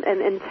that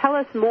and tell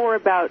us more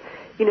about,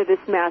 this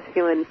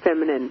masculine,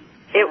 feminine.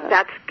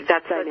 That's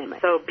dynamic.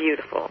 So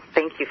beautiful.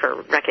 Thank you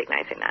for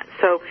recognizing that.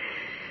 So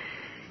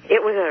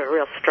it was a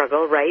real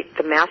struggle, right?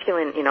 The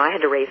masculine, I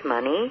had to raise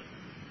money,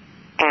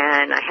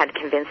 and I had to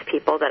convince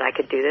people that I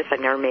could do this. I'd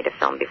never made a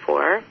film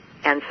before.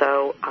 And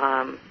so,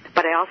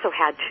 but I also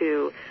had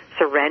to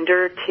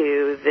surrender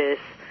to this,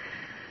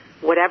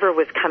 whatever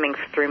was coming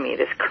through me,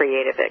 this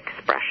creative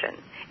expression.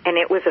 And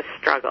it was a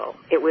struggle.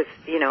 It was,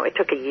 it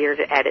took a year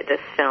to edit this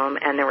film,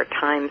 and there were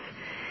times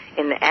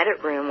in the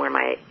edit room where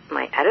my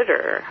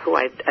editor, who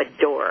I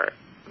adore,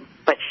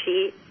 but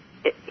she's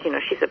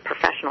a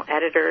professional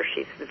editor.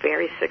 She's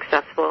very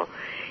successful,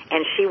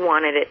 and she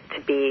wanted it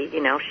to be,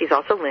 she's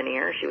also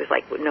linear. She was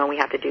like, no, we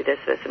have to do this,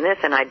 this, and this.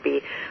 And I'd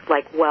be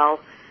like,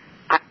 well,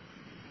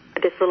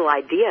 this little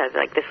idea,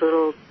 like this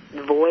little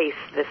voice,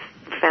 this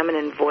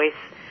feminine voice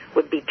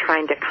would be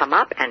trying to come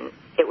up, and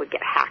it would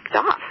get hacked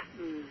off.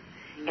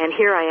 Mm-hmm. And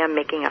here I am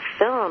making a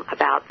film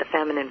about the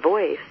feminine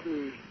voice,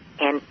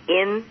 and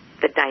in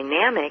the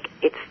dynamic,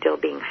 it's still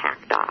being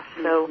hacked off.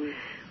 So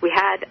we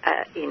had,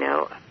 I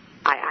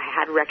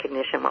had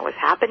recognition what was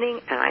happening,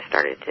 and I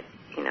started to,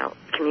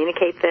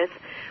 communicate this.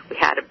 We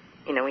had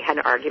an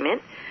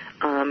argument,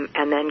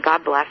 and then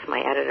God bless my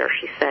editor.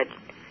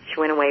 She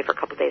went away for a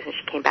couple of days, and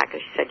she came back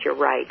and she said, "You're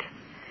right.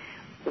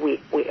 We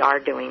are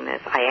doing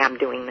this. I am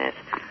doing this.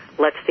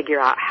 Let's figure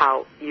out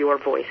how your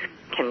voice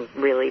can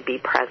really be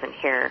present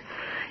here."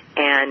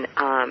 And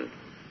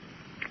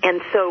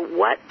so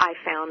what I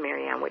found,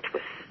 Marianne, which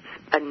was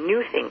a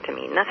new thing to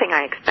me, nothing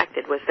I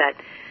expected, was that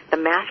the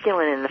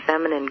masculine and the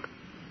feminine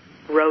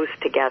rose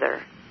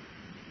together,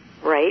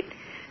 right?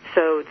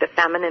 So the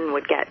feminine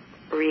would get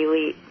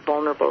really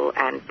vulnerable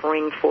and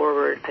bring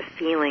forward a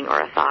feeling or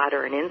a thought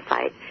or an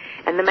insight,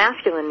 and the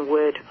masculine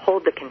would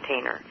hold the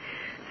container.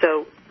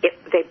 So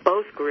they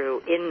both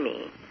grew in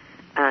me.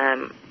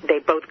 They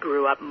both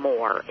grew up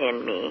more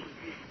in me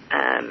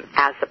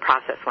as the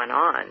process went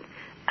on.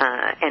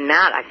 And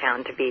that I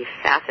found to be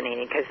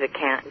fascinating because they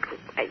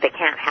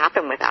can't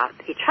happen without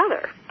each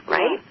other,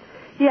 right?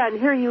 Yeah, and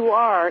here you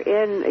are,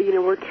 and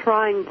we're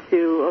trying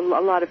to. A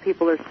lot of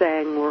people are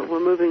saying we're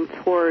moving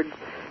towards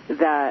the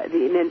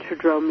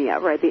introdromia,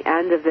 right? The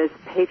end of this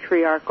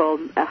patriarchal,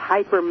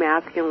 hyper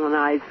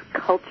masculinized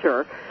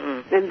culture,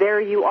 and there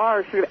you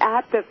are, sort of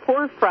at the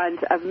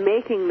forefront of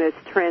making this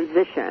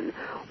transition,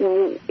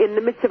 in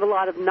the midst of a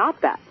lot of not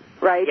that.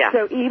 Right? Yeah.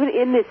 So even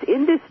in this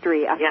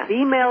industry, a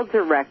female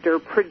director,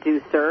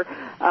 producer,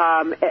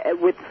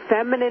 with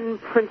feminine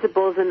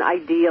principles and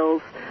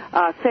ideals,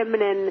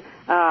 feminine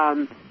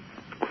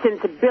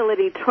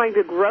sensibility, trying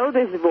to grow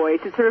this voice,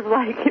 it's sort of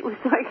like, it was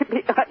like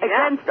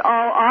against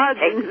all odds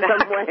in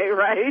some way,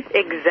 right?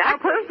 Exactly. How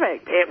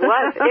perfect. It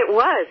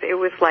was. It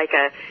was like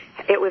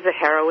it was a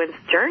heroine's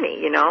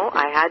journey,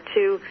 I had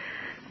to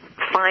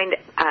find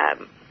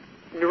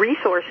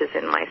resources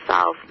in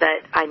myself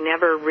that I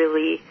never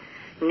really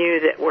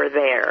knew that were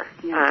there,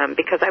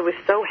 because I was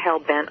so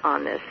hell-bent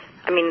on this.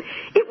 I mean,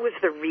 it was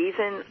the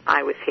reason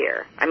I was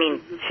here. I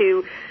mean,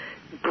 to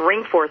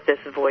bring forth this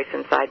voice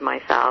inside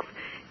myself,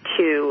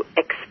 to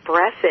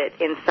express it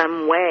in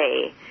some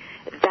way,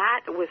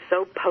 that was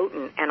so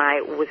potent, and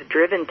I was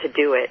driven to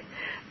do it.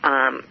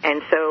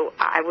 And so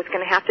I was going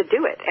to have to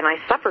do it, and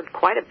I suffered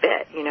quite a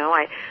bit.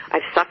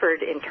 I've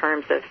suffered in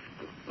terms of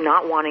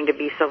not wanting to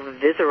be so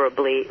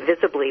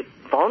visibly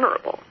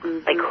vulnerable.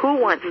 Like,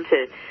 who wants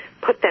to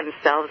put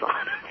themselves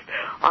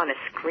on a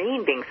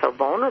screen being so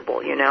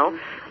vulnerable,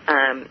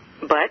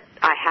 But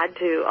I had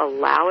to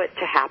allow it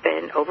to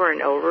happen over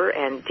and over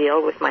and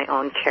deal with my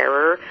own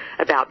terror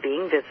about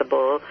being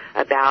visible,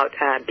 about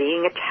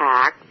being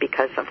attacked,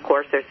 because, of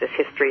course, there's this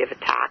history of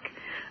attack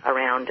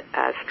around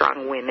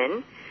strong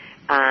women.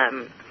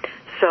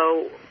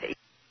 So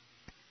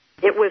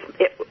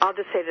I'll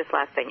just say this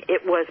last thing.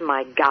 It was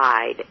my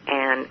guide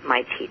and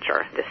my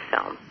teacher, this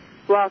film.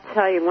 Well, I'll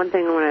tell you, one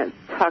thing I want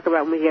to talk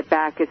about when we get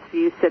back is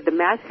you said the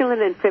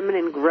masculine and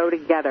feminine grow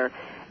together.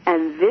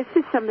 And this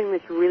is something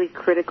that's really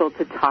critical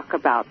to talk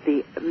about.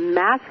 The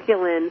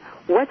masculine,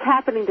 what's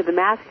happening to the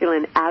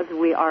masculine as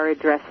we are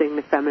addressing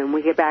the feminine.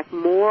 We get back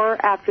more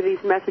after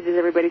these messages.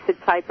 Everybody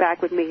sit tight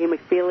back with Mickey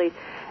McFeely.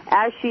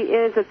 As She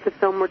Is, that's the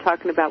film we're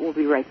talking about. We'll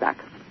be right back.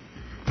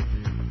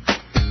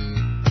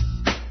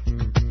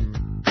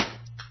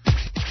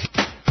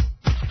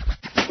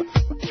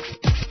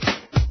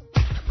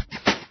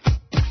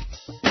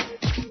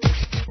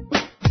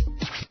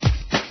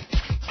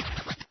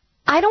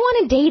 I don't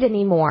want to date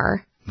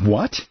anymore.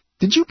 What?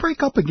 Did you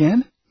break up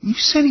again? You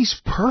said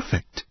he's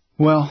perfect.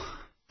 Well,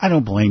 I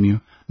don't blame you.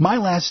 My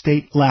last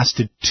date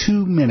lasted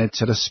 2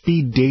 minutes at a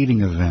speed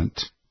dating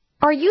event.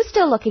 Are you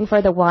still looking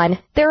for the one?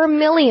 There are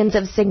millions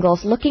of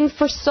singles looking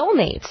for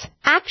soulmates.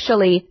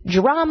 Actually,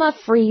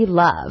 drama-free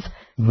love.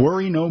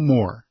 Worry no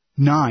more.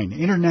 9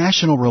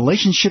 international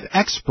relationship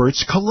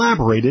experts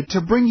collaborated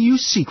to bring you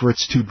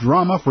secrets to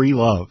drama-free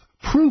love.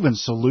 Proven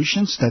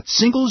solutions that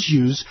singles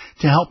use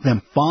to help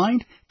them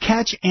find,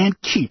 catch, and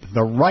keep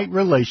the right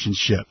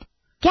relationship.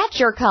 Get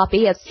your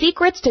copy of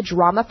Secrets to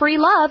Drama-Free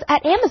Love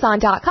at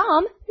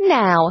Amazon.com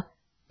now.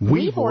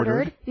 We've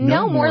ordered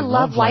No More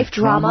Love Life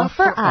Drama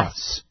for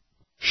us.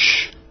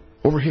 Shh.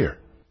 Over here.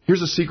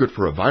 Here's a secret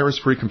for a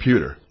virus-free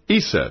computer.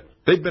 ESET.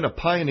 They've been a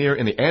pioneer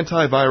in the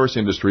antivirus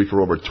industry for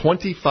over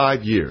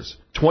 25 years.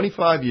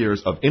 25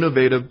 years of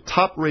innovative,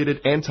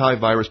 top-rated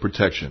antivirus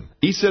protection.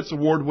 ESET's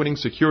award-winning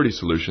security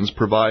solutions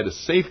provide a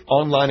safe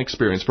online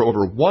experience for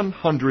over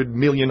 100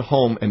 million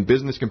home and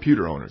business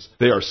computer owners.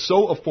 They are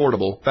so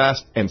affordable,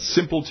 fast, and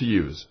simple to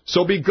use.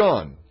 So be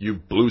gone, you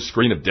blue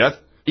screen of death.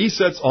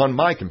 ESET's on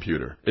my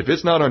computer. If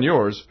it's not on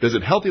yours,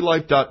 visit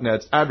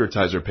HealthyLife.net's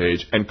advertiser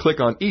page and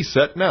click on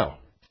ESET now.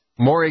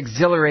 More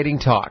exhilarating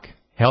talk.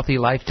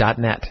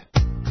 HealthyLife.net.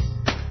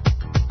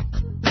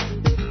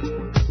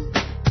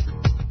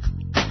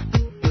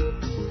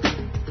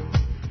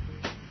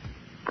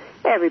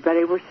 Hey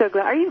everybody, we're so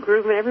glad. Are you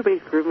grooving?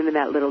 Everybody's grooving to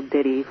that little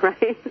ditty, right?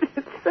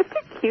 It's such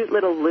a cute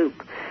little loop.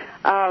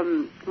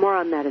 More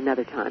on that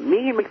another time.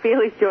 Megan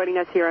McFeely's joining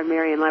us here on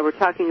Marianne Live. We're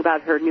talking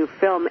about her new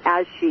film,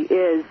 As She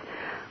Is,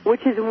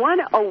 which has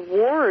won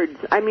awards.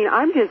 I mean,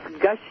 I'm just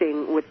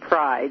gushing with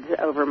pride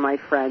over my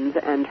friend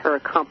and her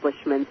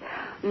accomplishments,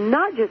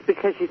 not just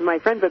because she's my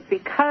friend, but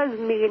because,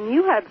 Megan,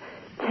 you have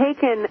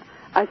taken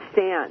a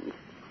stand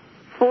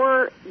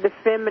for the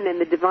feminine,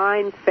 the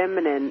divine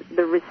feminine,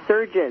 the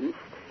resurgence,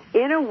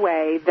 in a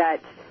way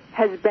that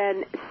has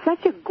been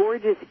such a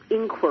gorgeous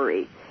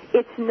inquiry.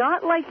 It's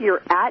not like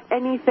you're at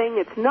anything.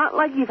 It's not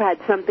like you've had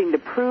something to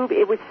prove.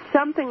 It was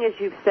something, as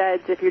you've said,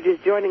 if you're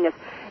just joining us,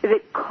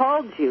 that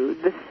called you.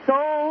 The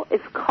soul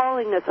is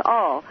calling us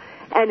all,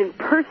 and in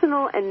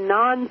personal and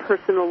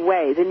non-personal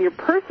ways. And your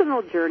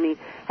personal journey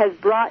has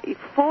brought you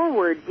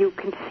forward, you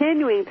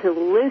continuing to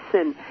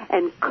listen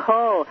and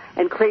call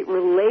and create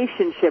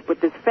relationship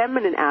with this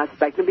feminine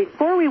aspect. And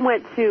before we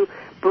went to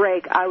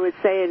break, I was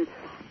saying,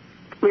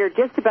 we were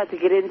just about to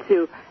get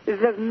into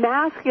the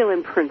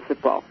masculine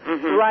principle,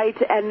 right?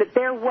 And that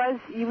there was,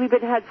 you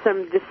even had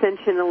some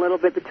dissension a little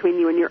bit between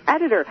you and your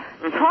editor.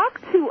 Talk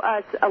to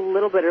us a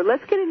little bit, or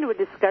let's get into a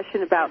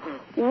discussion about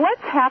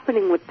what's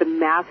happening with the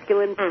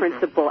masculine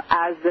principle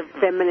as the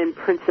feminine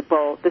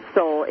principle, the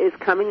soul, is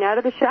coming out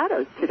of the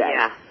shadows today.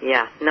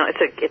 Yeah. No,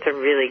 it's a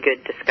really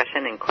good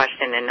discussion and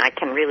question, and I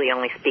can really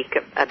only speak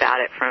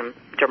about it from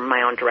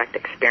my own direct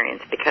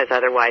experience, because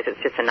otherwise it's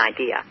just an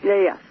idea.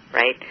 Yeah.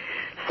 Right?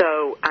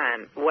 So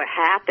what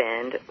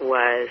happened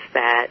was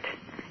that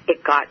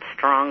it got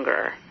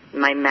stronger.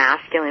 My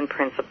masculine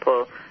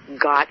principle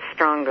got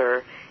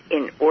stronger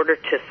in order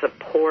to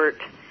support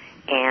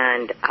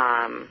and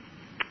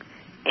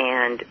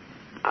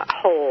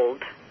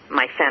hold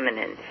my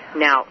feminine.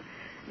 Now,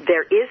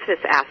 there is this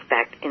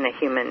aspect in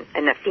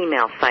the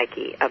female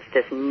psyche of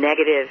this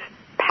negative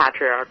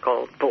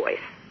patriarchal voice.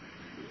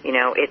 You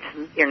know,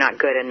 it's, you're not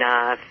good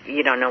enough,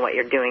 you don't know what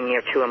you're doing,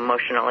 you're too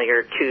emotional,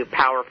 you're too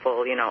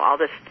powerful, you know, all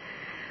this.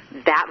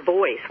 That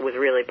voice was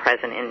really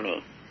present in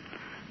me.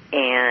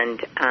 And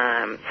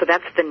so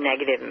that's the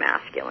negative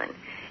masculine.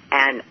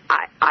 And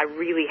I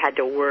really had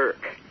to work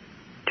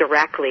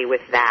directly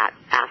with that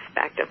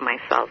aspect of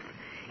myself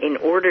in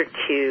order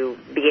to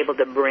be able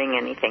to bring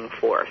anything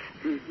forth.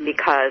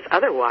 Because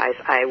otherwise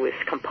I was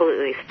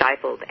completely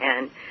stifled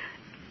and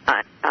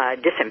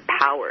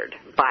disempowered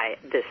by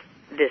this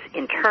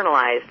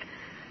internalized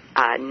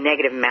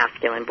negative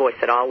masculine voice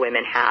that all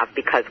women have,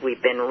 because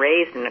we've been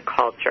raised in a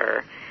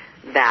culture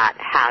that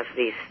has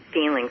these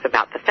feelings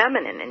about the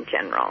feminine in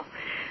general.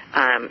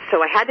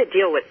 So I had to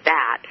deal with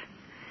that.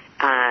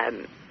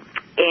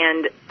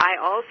 And I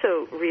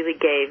also really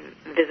gave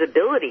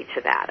visibility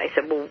to that. I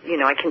said, well, you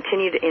know, I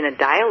continued in a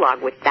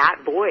dialogue with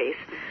that voice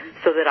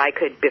so that I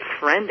could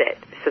befriend it,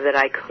 so that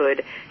I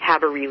could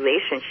have a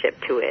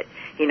relationship to it,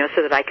 you know,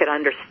 so that I could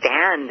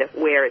understand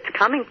where it's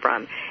coming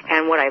from.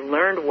 And what I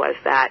learned was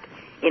that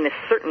in a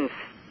certain,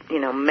 you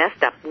know,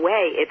 messed up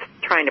way, it's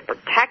trying to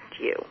protect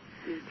you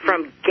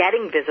from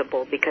getting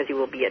visible, because you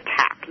will be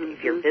attacked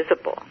if you're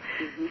visible.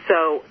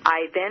 So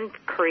I then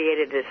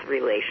created this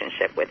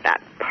relationship with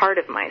that part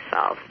of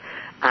myself.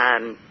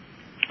 And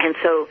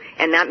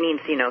that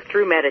means, you know,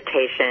 through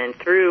meditation,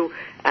 through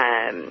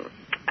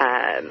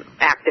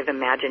active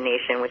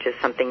imagination, which is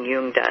something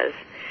Jung does,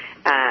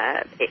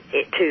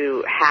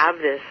 to have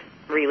this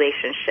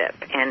relationship.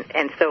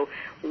 And so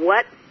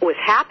what was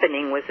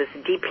happening was this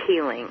deep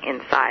healing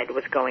inside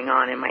was going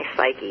on in my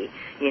psyche.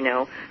 You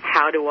know,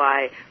 how do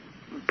I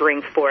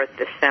bring forth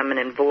this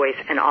feminine voice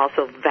and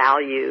also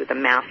value the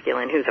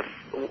masculine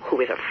who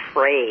is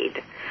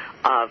afraid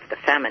of the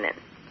feminine?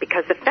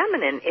 Because the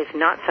feminine is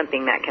not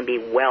something that can be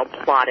well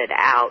plotted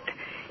out.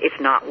 It's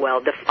not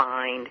well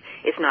defined.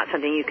 It's not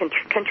something you can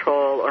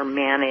control or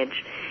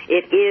manage.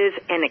 It is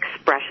an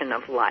expression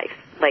of life.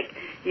 Like,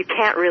 you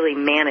can't really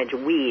manage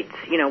weeds.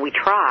 You know, we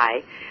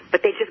try,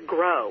 but they just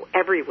grow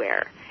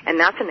everywhere. And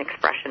that's an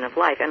expression of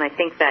life. And I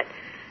think that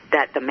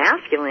that the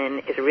masculine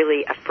is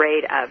really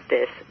afraid of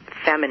this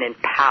feminine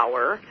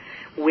power,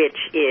 which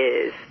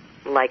is,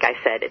 like I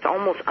said, it's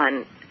almost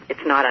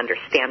it's not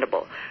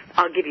understandable.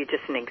 I'll give you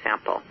just an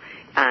example.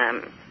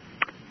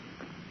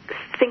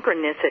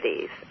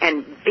 Synchronicities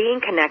and being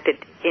connected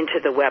into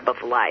the web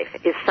of life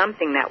is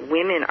something that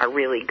women are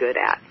really good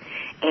at.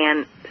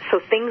 And so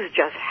things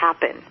just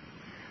happen.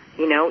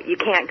 You know, you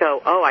can't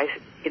go, oh, I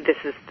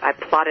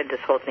plotted this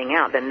whole thing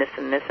out, then this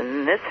and this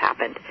and this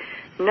happened.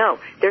 No,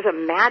 there's a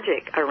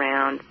magic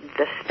around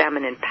this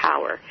feminine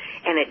power.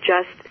 And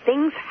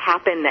things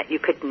happen that you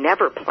could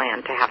never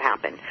plan to have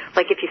happen.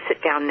 Like if you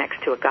sit down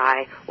next to a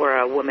guy or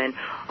a woman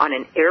on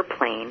an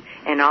airplane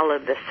and all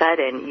of a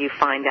sudden you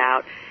find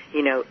out,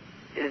 you know,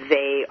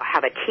 they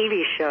have a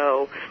TV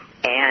show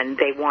and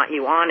they want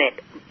you on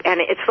it.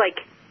 And it's like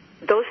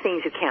those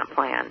things you can't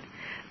plan.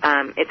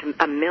 It's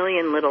a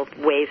million little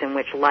ways in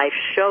which life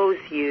shows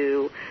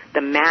you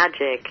the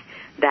magic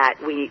that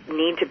we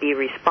need to be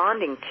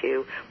responding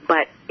to,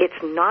 but it's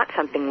not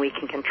something we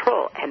can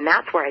control. And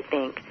that's where I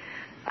think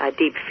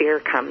deep fear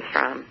comes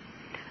from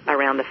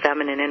around the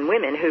feminine and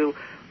women who,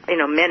 you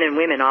know, men and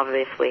women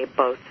obviously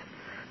both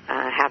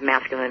have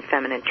masculine and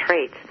feminine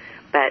traits,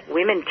 but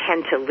women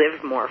tend to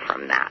live more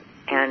from that.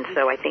 And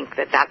so I think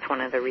that that's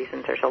one of the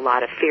reasons there's a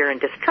lot of fear and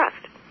distrust.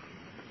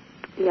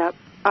 Yep.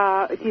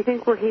 Do you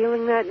think we're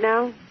healing that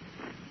now?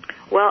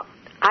 Well,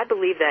 I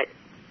believe that,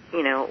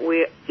 you know,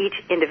 each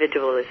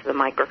individual is the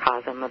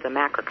microcosm of the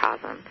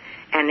macrocosm.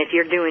 And if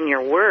you're doing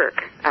your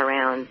work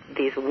around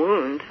these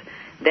wounds,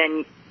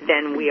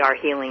 then we are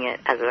healing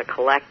it as a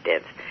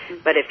collective.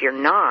 But if you're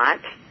not,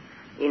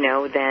 you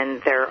know,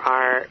 then there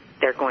are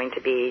going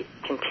to be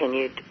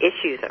continued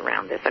issues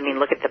around this. I mean,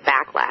 look at the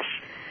backlash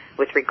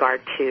with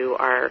regard to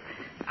our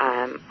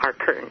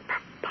current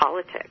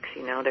politics.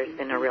 You know, there's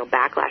been a real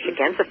backlash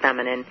against the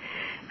feminine,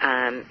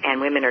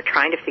 and women are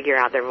trying to figure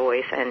out their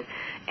voice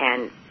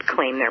and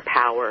claim their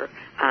power,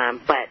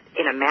 but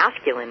in a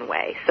masculine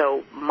way.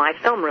 So my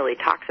film really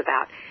talks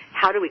about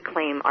how do we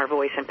claim our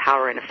voice and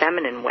power in a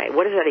feminine way?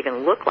 What does that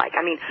even look like?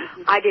 I mean,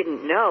 I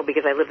didn't know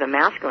because I lived the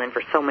masculine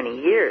for so many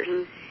years.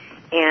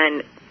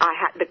 And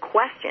the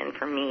question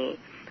for me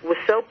was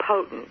so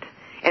potent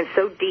and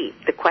so deep,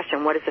 the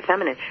question, what is the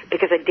feminine?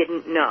 Because I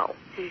didn't know.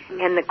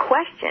 And the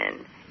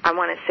question, I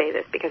want to say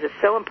this because it's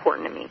so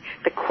important to me,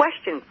 the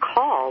question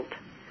called,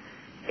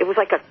 it was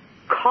like a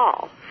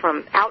call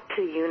from out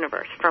to the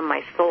universe, from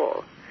my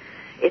soul.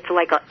 It's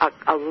like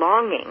a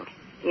longing,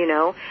 you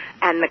know,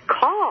 and the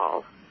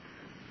call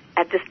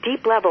at this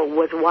deep level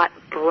was what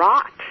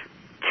brought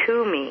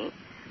to me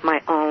my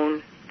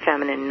own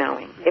feminine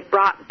knowing. It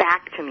brought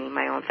back to me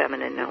my own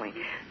feminine knowing.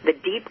 The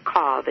deep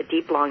call, the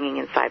deep longing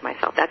inside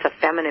myself, that's a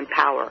feminine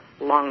power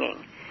longing.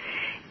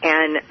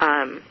 And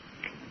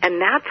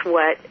that's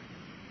what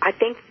I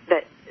think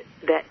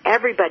that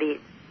everybody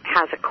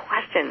has a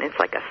question. It's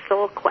like a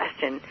soul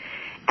question.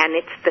 And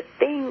it's the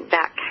thing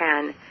that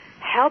can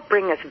help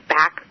bring us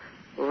back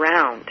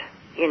round,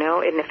 you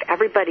know. And if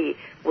everybody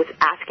was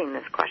asking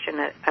this question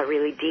at a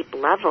really deep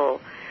level,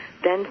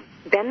 then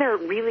they're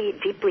really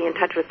deeply in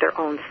touch with their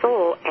own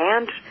soul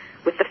and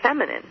with the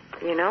feminine,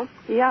 you know?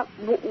 Yeah,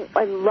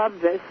 I love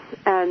this.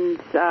 And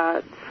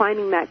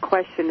finding that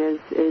question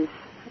is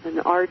an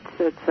art.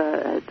 It's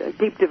a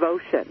deep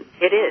devotion.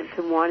 It is.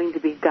 To wanting to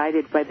be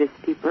guided by this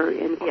deeper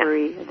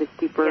inquiry, this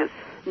deeper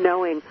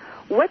knowing.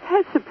 What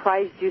has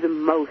surprised you the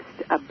most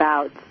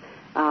about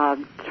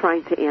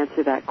trying to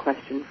answer that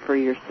question for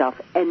yourself,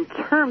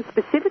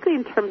 specifically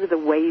in terms of the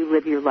way you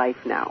live your life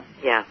now?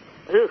 Yeah.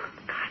 Ooh,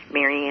 God,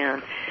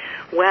 Marianne.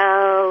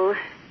 Well,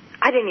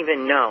 I didn't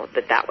even know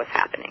that was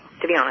happening,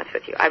 to be honest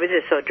with you. I was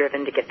just so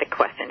driven to get the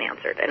question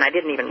answered, and I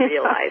didn't even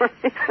realize.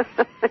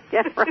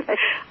 Yeah, right.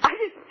 I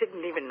just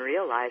didn't even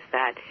realize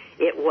that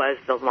it was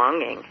the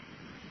longing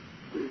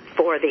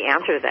for the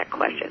answer to that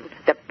question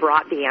that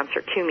brought the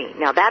answer to me.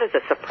 Now, that is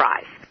a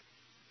surprise.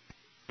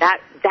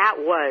 That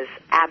was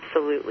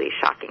absolutely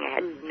shocking. I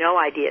had no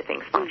idea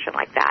things function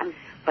like that,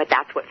 but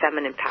that's what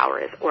feminine power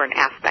is, or an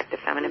aspect of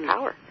feminine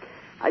power.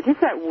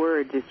 Just that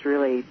word just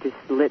really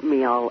lit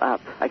me all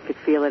up. I could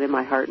feel it in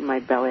my heart and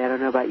my belly. I don't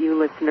know about you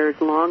listeners,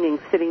 longing,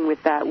 sitting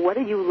with that. What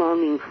are you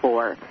longing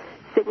for?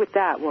 Sit with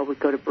that while we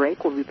go to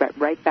break. We'll be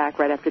right back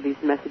right after these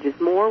messages.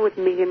 More with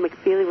Megan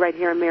McFeely right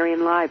here on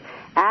Marian Live.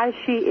 As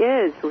She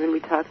Is, we're going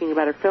to be talking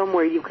about her film,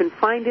 where you can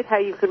find it, how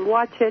you can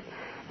watch it.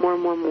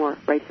 More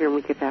right here, and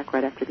we get back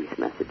right after these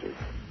messages.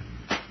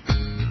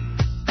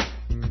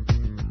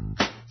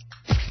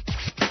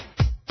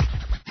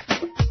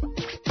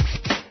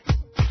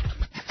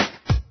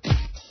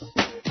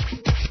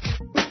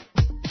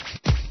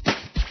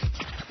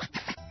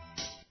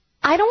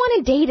 I don't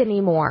want to date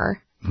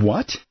anymore.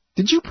 What?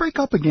 Did you break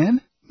up again?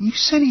 You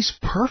said he's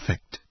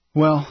perfect.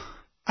 Well,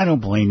 I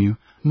don't blame you.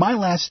 My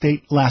last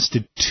date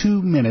lasted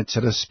 2 minutes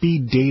at a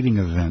speed dating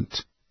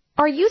event.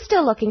 Are you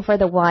still looking for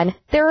the one?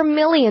 There are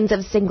millions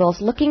of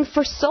singles looking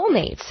for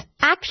soulmates.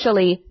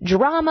 Actually,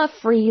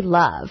 drama-free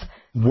love.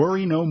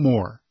 Worry no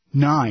more.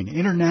 9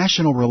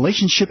 international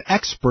relationship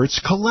experts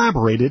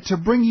collaborated to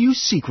bring you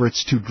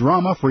secrets to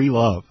drama-free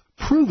love.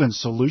 Proven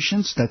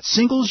solutions that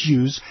singles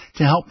use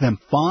to help them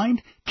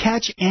find,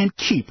 catch, and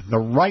keep the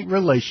right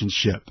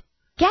relationship.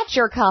 Get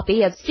your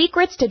copy of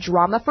Secrets to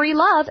Drama-Free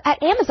Love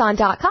at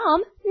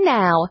Amazon.com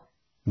now.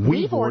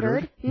 We've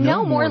ordered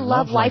No More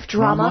Love Life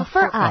Drama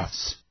for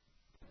Us.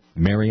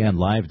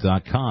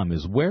 MarianneLive.com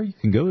is where you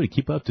can go to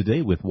keep up to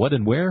date with what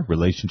and where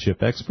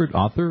relationship expert,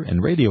 author,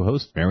 and radio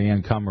host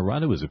Marianne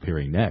Camarado is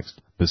appearing next.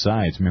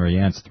 Besides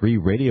Marianne's 3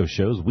 radio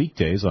shows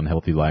weekdays on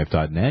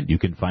HealthyLife.net, you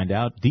can find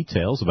out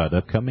details about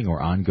upcoming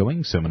or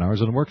ongoing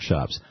seminars and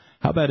workshops.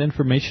 How about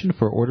information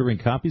for ordering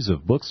copies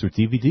of books or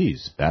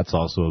DVDs? That's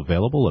also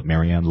available at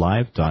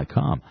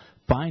MarianneLive.com.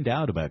 Find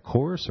out about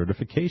Core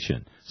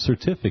Certification,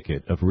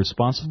 Certificate of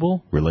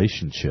Responsible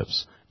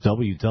Relationships.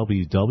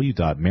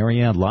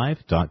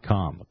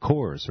 www.mariannelive.com.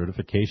 Core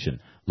Certification,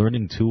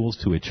 learning tools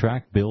to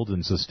attract, build,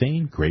 and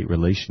sustain great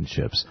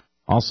relationships.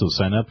 Also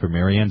sign up for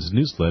Marianne's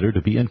newsletter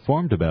to be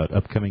informed about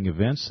upcoming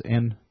events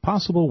and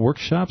possible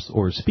workshops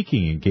or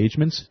speaking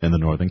engagements in the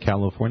Northern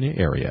California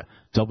area.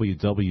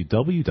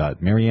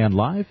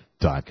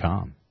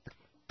 www.mariannelive.com.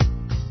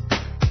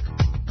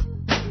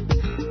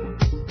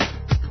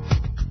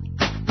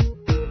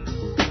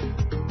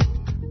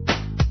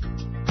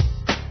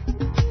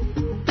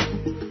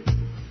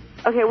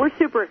 Okay, we're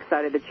super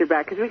excited that you're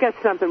back because we got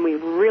something we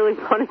really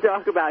want to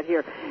talk about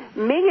here.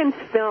 Megan's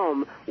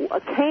film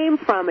came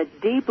from a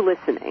deep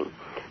listening,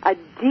 a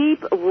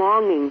deep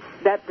longing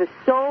that the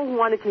soul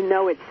wanted to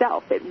know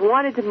itself. It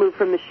wanted to move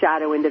from the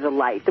shadow into the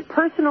light. The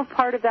personal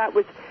part of that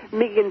was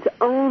Megan's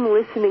own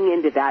listening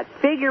into that,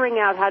 figuring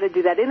out how to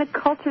do that in a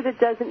culture that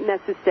doesn't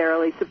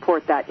necessarily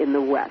support that in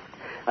the West.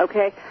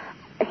 Okay?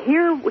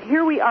 Here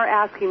we are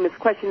asking this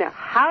question now,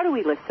 how do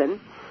we listen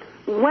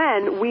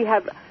when we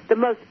have the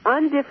most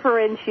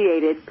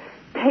undifferentiated,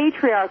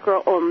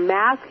 patriarchal or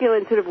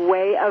masculine sort of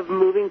way of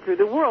moving through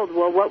the world?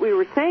 Well, what we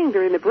were saying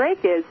during the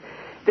break is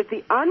that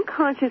the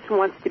unconscious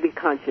wants to be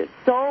conscious.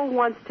 Soul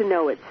wants to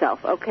know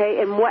itself,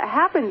 okay? And what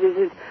happens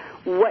is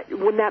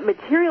when that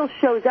material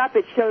shows up,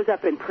 it shows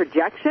up in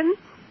projection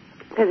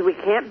because we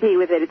can't be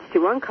with it. It's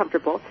too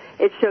uncomfortable.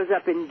 It shows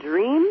up in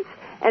dreams,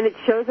 and it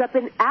shows up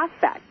in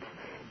affect.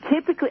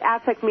 Typically,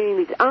 affect meaning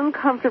these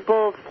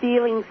uncomfortable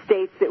feeling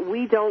states that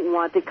we don't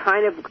want to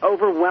kind of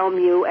overwhelm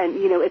you and,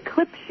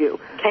 eclipse you,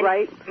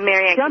 right?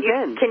 Marianne, Jump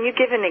can you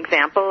give an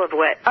example of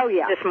what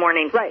this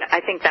morning? Right. I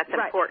think that's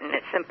important.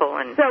 It's simple.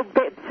 And So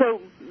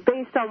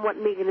based on what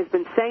Megan has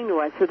been saying to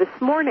us, so this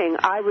morning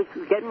I was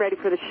getting ready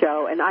for the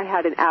show, and I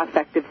had an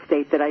affective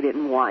state that I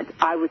didn't want.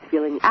 I was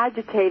feeling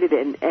agitated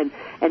and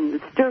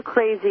stir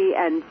crazy,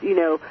 and,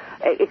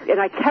 and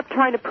I kept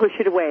trying to push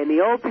it away. And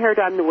the old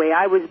paradigm, the way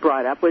I was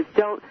brought up, was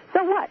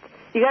so what?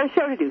 You got a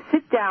show to do.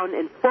 Sit down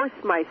and force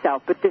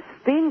myself. But this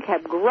thing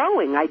kept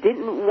growing. I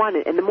didn't want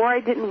it. And the more I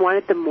didn't want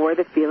it, the more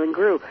the feeling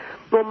grew.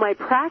 Well, my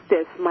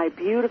practice, my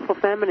beautiful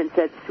feminine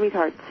said,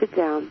 sweetheart, sit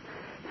down.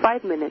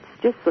 5 minutes.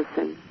 Just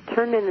listen.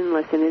 Turn in and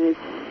listen. And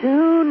as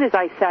soon as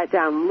I sat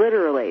down,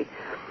 literally,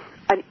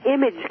 an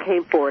image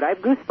came forward. I have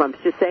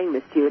goosebumps just saying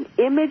this to you. An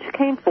image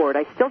came forward.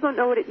 I still don't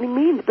know what it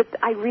means, but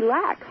I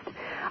relaxed.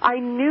 I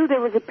knew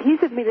there was a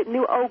piece of me that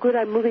knew, oh, good,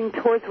 I'm moving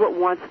towards what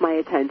wants my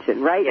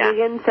attention, right,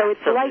 Megan? So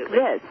it's like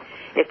this.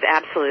 It's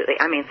absolutely,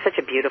 such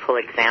a beautiful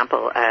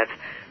example of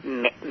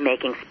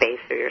making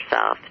space for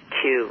yourself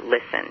to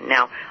listen.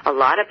 Now, a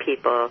lot of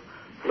people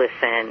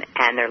listen,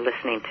 and they're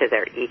listening to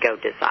their ego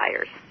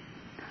desires.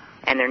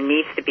 And there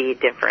needs to be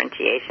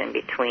differentiation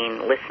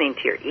between listening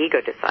to your ego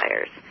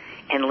desires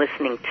and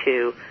listening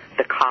to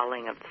the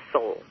calling of the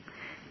soul.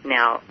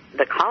 Now,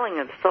 the calling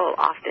of the soul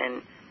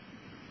often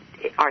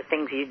are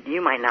things you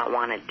might not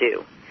want to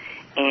do.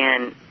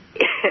 And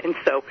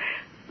so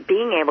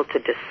being able to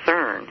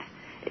discern,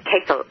 it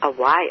takes a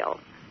while.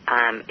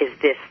 Is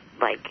this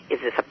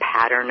a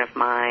pattern of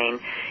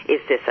mine?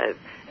 Is this a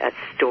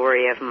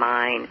story of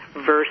mine?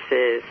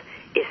 Versus,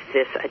 is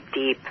this a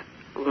deep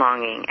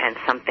longing and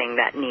something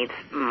that needs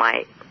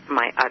my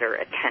utter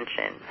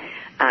attention?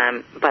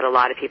 But a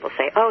lot of people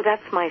say, oh,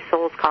 that's my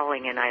soul's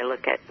calling, and I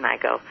look at and I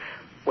go,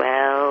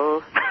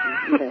 well,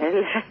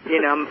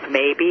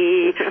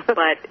 maybe,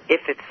 but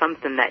if it's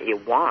something that you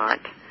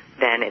want,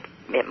 then it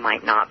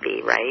might not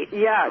be, right?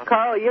 Yeah,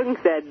 Carl Jung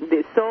said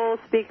the soul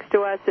speaks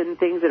to us in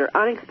things that are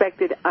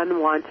unexpected,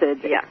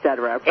 unwanted,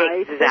 etc.,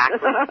 right?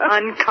 Exactly.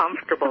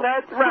 Uncomfortable.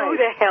 That's right. Who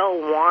the hell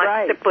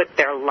wants to put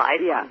their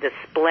life on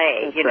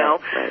display,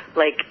 Right.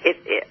 Like,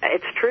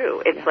 it's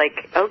true. It's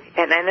like, okay,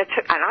 and I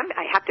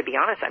have to be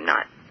honest, I'm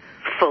not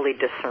fully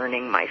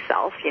discerning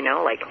myself,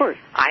 like, of course.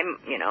 I'm,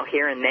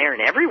 here and there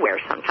and everywhere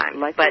sometimes.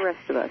 Like the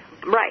rest of us.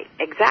 Right,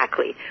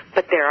 exactly.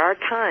 But there are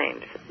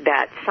times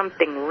that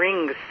something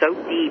rings so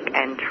deep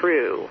and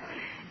true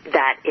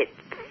that it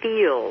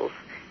feels,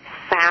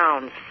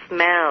 sounds,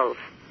 smells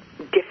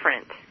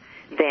different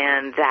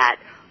than that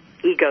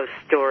ego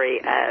story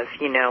of,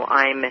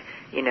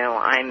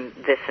 I'm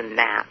this and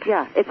that.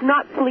 Yeah, it's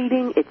not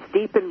fleeting. It's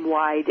deep and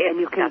wide, and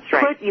you can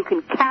you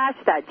can cash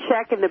that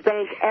check in the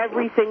bank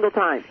every single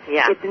time.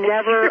 Yeah, it's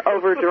never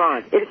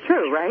overdrawn. It's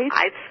true, right?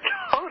 It's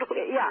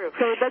totally true.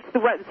 So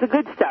it's the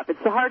good stuff.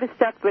 It's the hardest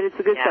stuff, but it's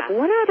the good stuff.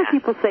 What are other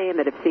people saying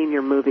that have seen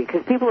your movie?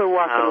 Because people are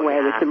walking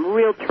away with some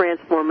real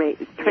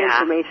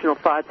transformational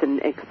thoughts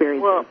and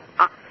experiences. Well,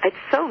 it's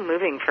so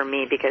moving for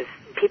me because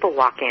people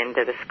walk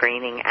into the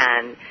screening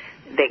and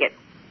they get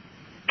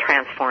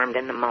transformed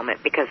in the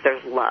moment because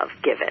there's love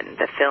given.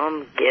 The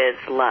film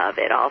gives love.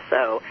 It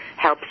also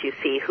helps you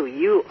see who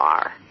you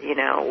are,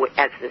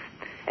 as this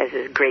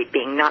great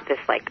being. Not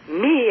just like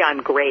me,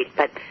 I'm great,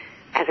 but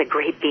as a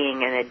great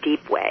being in a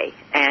deep way.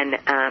 And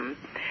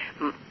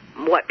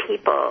what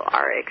people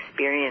are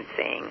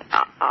experiencing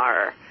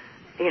are,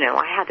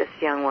 I had this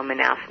young woman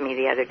ask me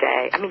the other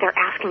day. I mean, they're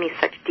asking me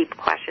such deep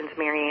questions,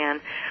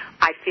 Marianne.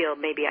 I feel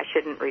maybe I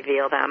shouldn't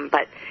reveal them,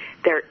 but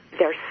they're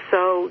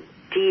so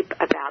deep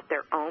about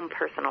their own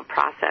personal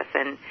process.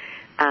 And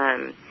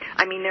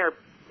I mean,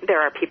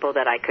 there are people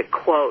that I could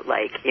quote,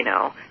 like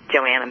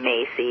Joanna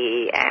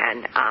Macy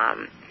and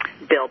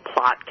Bill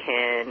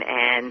Plotkin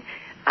and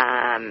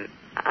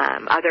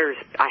others.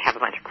 I have a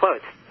bunch of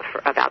quotes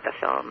about the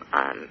film.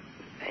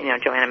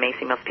 Joanna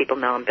Macy, most people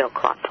know, and Bill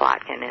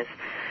Plotkin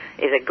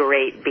is a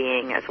great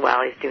being as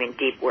well. He's doing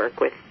deep work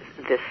with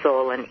the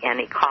soul and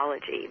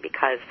ecology,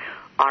 because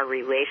our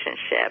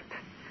relationship,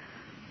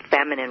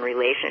 feminine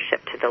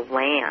relationship to the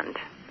land,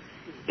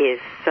 is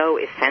so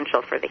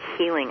essential for the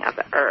healing of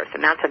the earth.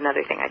 And that's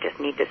another thing I just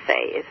need to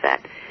say, is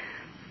that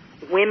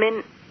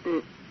women,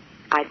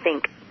 I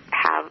think,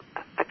 have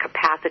a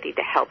capacity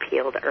to help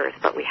heal the earth,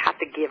 but we have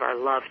to give our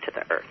love to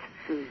the earth.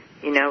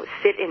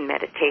 Sit in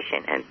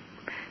meditation and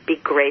be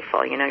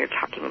grateful. You're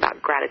talking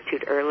about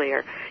gratitude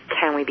earlier.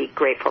 Can we be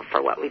grateful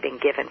for what we've been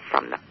given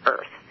from the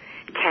earth?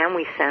 Can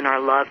we send our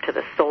love to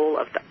the soul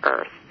of the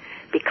earth?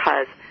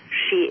 Because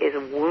she is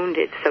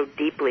wounded so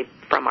deeply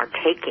from our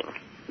taking,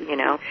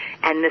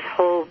 And this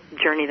whole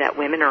journey that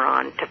women are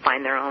on to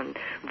find their own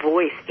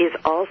voice is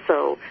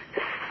also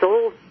the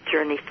soul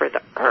journey for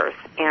the earth,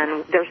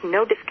 and there's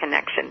no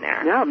disconnection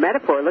there. No,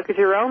 metaphor. Look at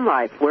your own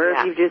life. Where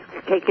have you just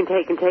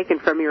taken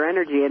from your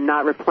energy and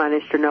not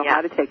replenished or know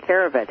how to take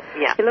care of it?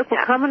 Yeah. Hey, look,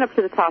 we're coming up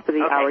to the top of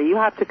the hour. You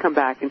have to come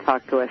back and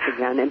talk to us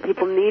again, and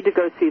people need to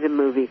go see the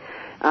movie.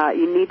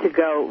 You need to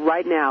go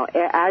right now,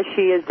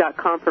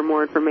 assheis.com for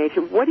more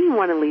information. What do you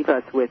want to leave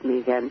us with,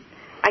 Megan?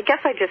 I guess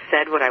I just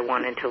said what I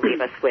wanted to leave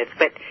us with,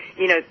 but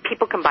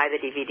people can buy the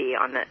DVD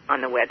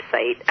on the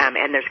website,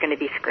 and there's going to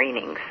be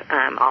screenings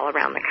all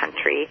around the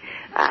country,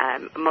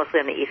 mostly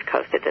on the East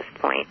Coast at this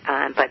point.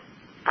 But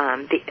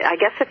I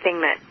guess the thing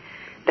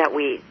that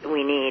we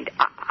need,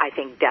 I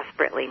think,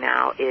 desperately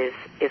now is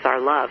our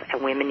love,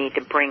 and women need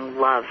to bring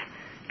love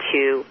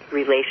to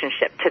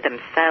relationship, to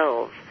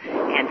themselves,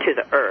 and to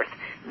the earth.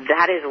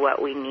 That is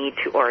what we need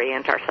to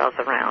orient ourselves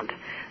around.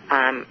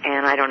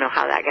 And I don't know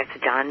how that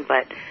gets done,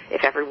 but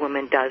if every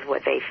woman does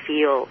what they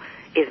feel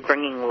is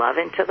bringing love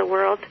into the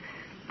world,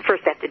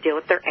 first they have to deal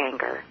with their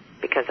anger,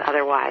 because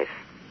otherwise,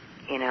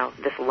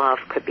 this love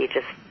could be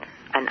just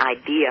an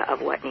idea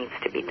of what needs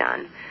to be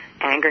done.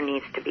 Anger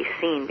needs to be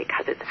seen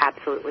because it's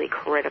absolutely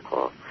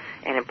critical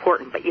and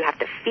important, but you have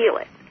to feel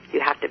it. You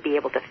have to be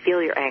able to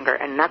feel your anger,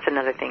 and that's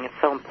another thing that's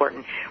so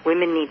important.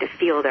 Women need to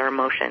feel their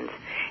emotions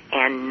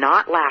and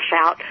not lash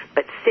out,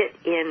 but sit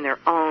in their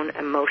own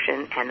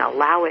emotion and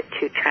allow it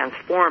to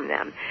transform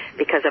them,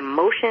 because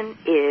emotion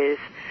is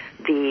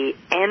the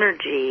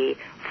energy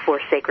for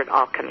sacred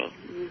alchemy.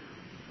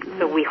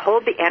 So we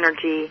hold the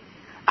energy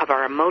of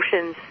our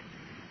emotions,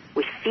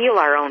 we feel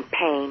our own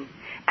pain,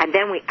 and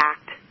then we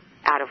act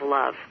out of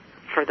love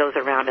for those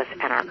around us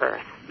and our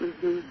earth.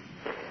 Mm-hmm.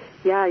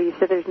 Yeah, you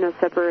said there's no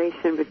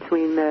separation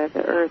between the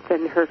earth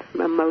and her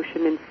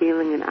emotion and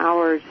feeling and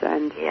ours,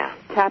 and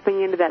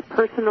tapping into that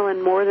personal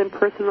and more than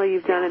personal.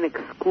 You've done an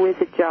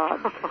exquisite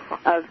job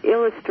of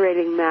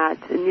illustrating that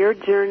in your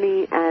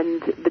journey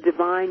and the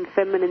divine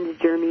feminine's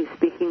journey,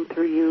 speaking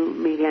through you,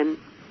 Megan.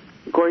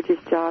 Gorgeous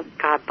job.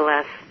 God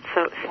bless.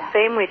 So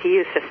same with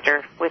you,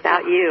 sister.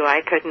 Without you,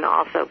 I couldn't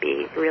also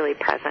be really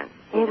present.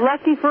 Well,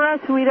 lucky for us,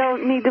 we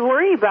don't need to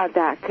worry about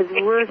that, because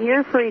we're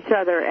here for each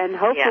other, and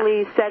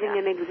hopefully setting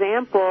an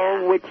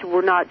example, which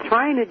we're not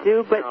trying to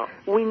do, but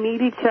we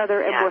need each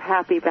other, and we're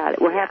happy about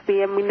it. We're happy,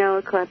 and we know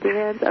it. Clap your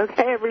hands.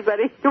 Okay,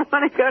 everybody, you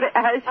want to go to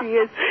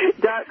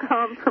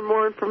assheis.com for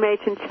more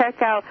information.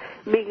 Check out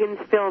Megan's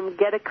film.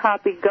 Get a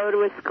copy. Go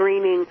to a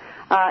screening.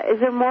 Is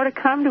there more to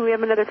come? Do we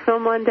have another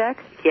film on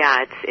deck?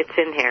 Yeah, it's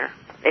in here.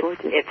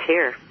 It's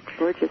here.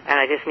 Gorgeous. And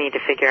I just need to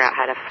figure out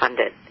how to fund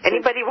it.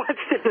 Anybody wants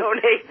to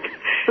donate,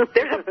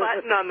 there's a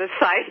button on the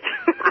site.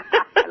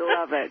 I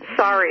love it.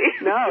 Sorry.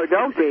 No,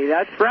 don't be.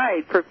 That's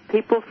right. For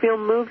people feel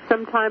moved,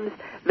 sometimes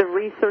the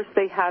resource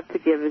they have to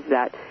give is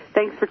that.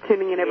 Thanks for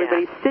tuning in,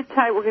 everybody. Sit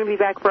tight. We're going to be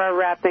back for our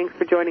wrap. Thanks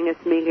for joining us,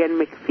 Megan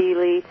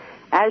McFeely.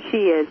 As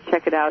She Is,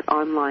 check it out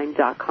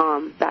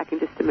online.com. Back in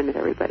just a minute,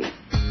 everybody.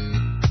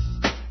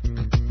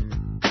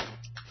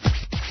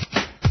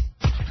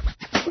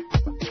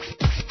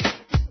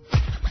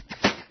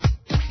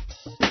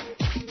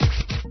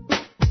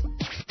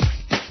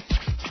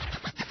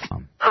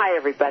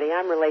 everybody.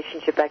 I'm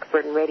relationship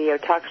expert and radio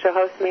talk show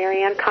host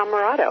Marianne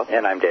Camarado.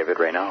 And I'm David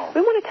Reynal.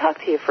 We want to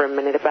talk to you for a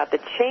minute about the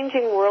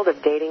changing world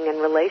of dating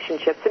and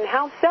relationships and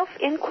how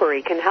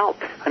self-inquiry can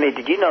help. Honey,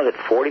 did you know that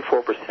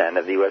 44%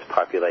 of the U.S.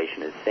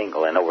 population is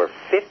single and over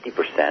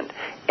 50%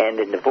 end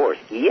in divorce?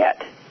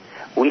 Yet,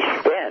 we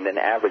spend an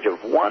average of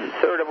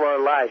 1/3 of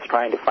our lives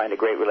trying to find a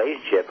great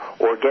relationship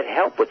or get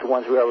help with the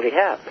ones we already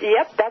have.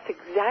 Yep, that's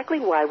exactly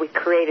why we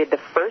created the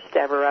first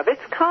ever of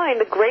its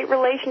kind, the Great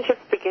Relationships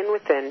Begin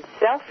Within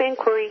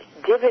Self-Inquiry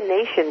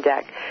Divination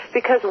Deck,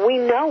 because we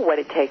know what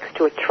it takes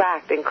to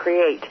attract and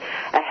create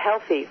a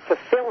healthy,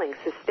 fulfilling,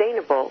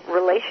 sustainable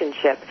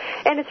relationship.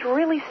 And it's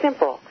really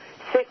simple.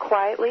 Sit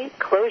quietly,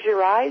 close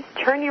your eyes,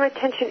 turn your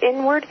attention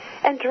inward,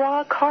 and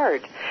draw a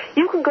card.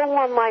 You can go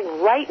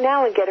online right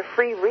now and get a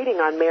free reading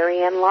on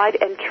Marianne Live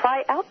and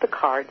try out the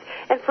cards.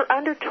 And for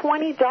under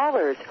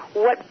 $20,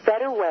 what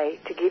better way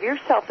to give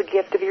yourself a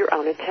gift of your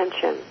own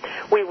attention?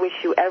 We wish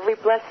you every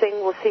blessing.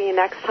 We'll see you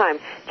next time.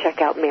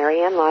 Check out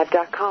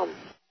MarianneLive.com.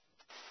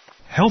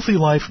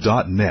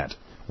 HealthyLife.net,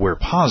 where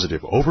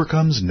positive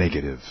overcomes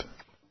negative.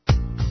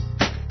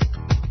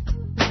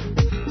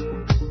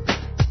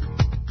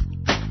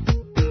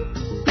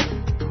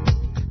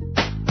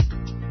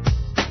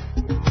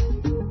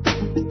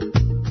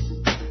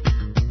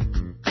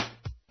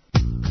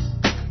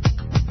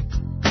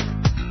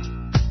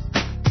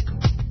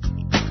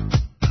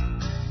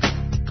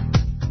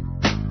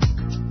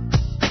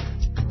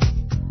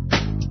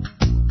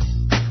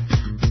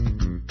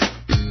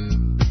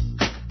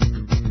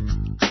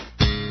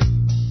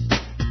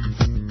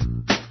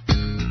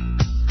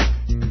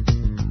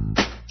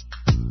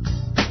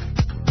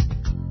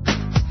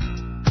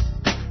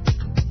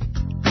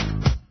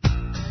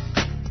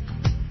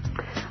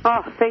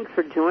 Oh, thanks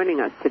for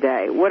joining us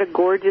today. What a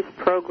gorgeous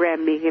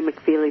program, Megan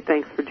McFeely.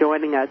 Thanks for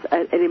joining us.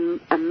 An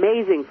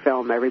amazing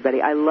film,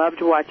 everybody. I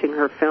loved watching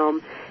her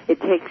film.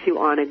 It takes you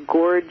on a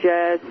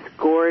gorgeous,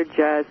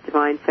 gorgeous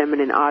divine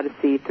feminine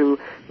odyssey through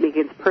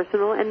Megan's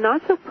personal and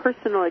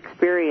not-so-personal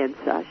experience,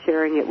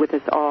 sharing it with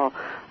us all.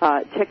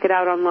 Check it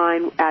out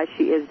online,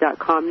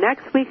 assheis.com.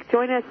 Next week,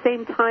 join us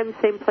same time,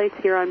 same place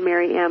here on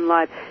Marianne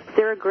Live.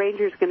 Sarah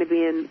Granger is going to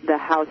be in the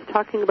house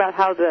talking about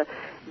how the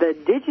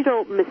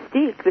digital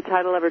mystique, the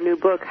title of her new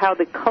book, how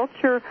the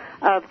culture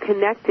of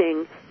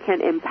connecting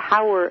can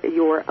empower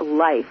your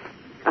life.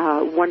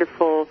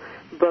 Wonderful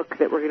book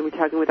that we're going to be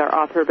talking with our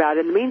author about.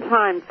 In the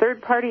meantime,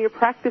 third party your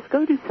practice.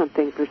 Go do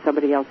something for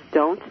somebody else.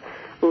 Don't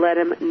let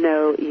them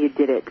know you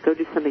did it. Go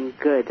do something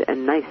good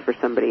and nice for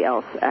somebody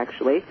else,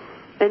 actually.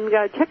 And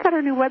check out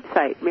our new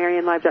website,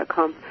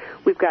 MarianneLive.com.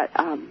 We've got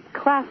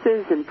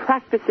classes and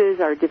practices,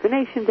 our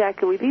divination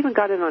deck, and we've even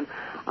got it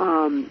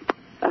on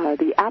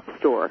the App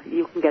Store.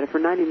 You can get it for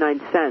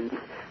 99 cents.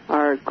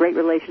 Our Great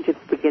Relationships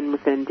Begin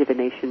Within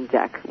Divination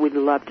Deck. We'd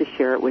love to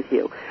share it with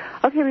you.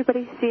 Okay,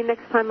 everybody, see you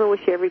next time. I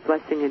wish you every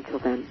blessing. Until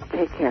then,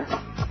 take care.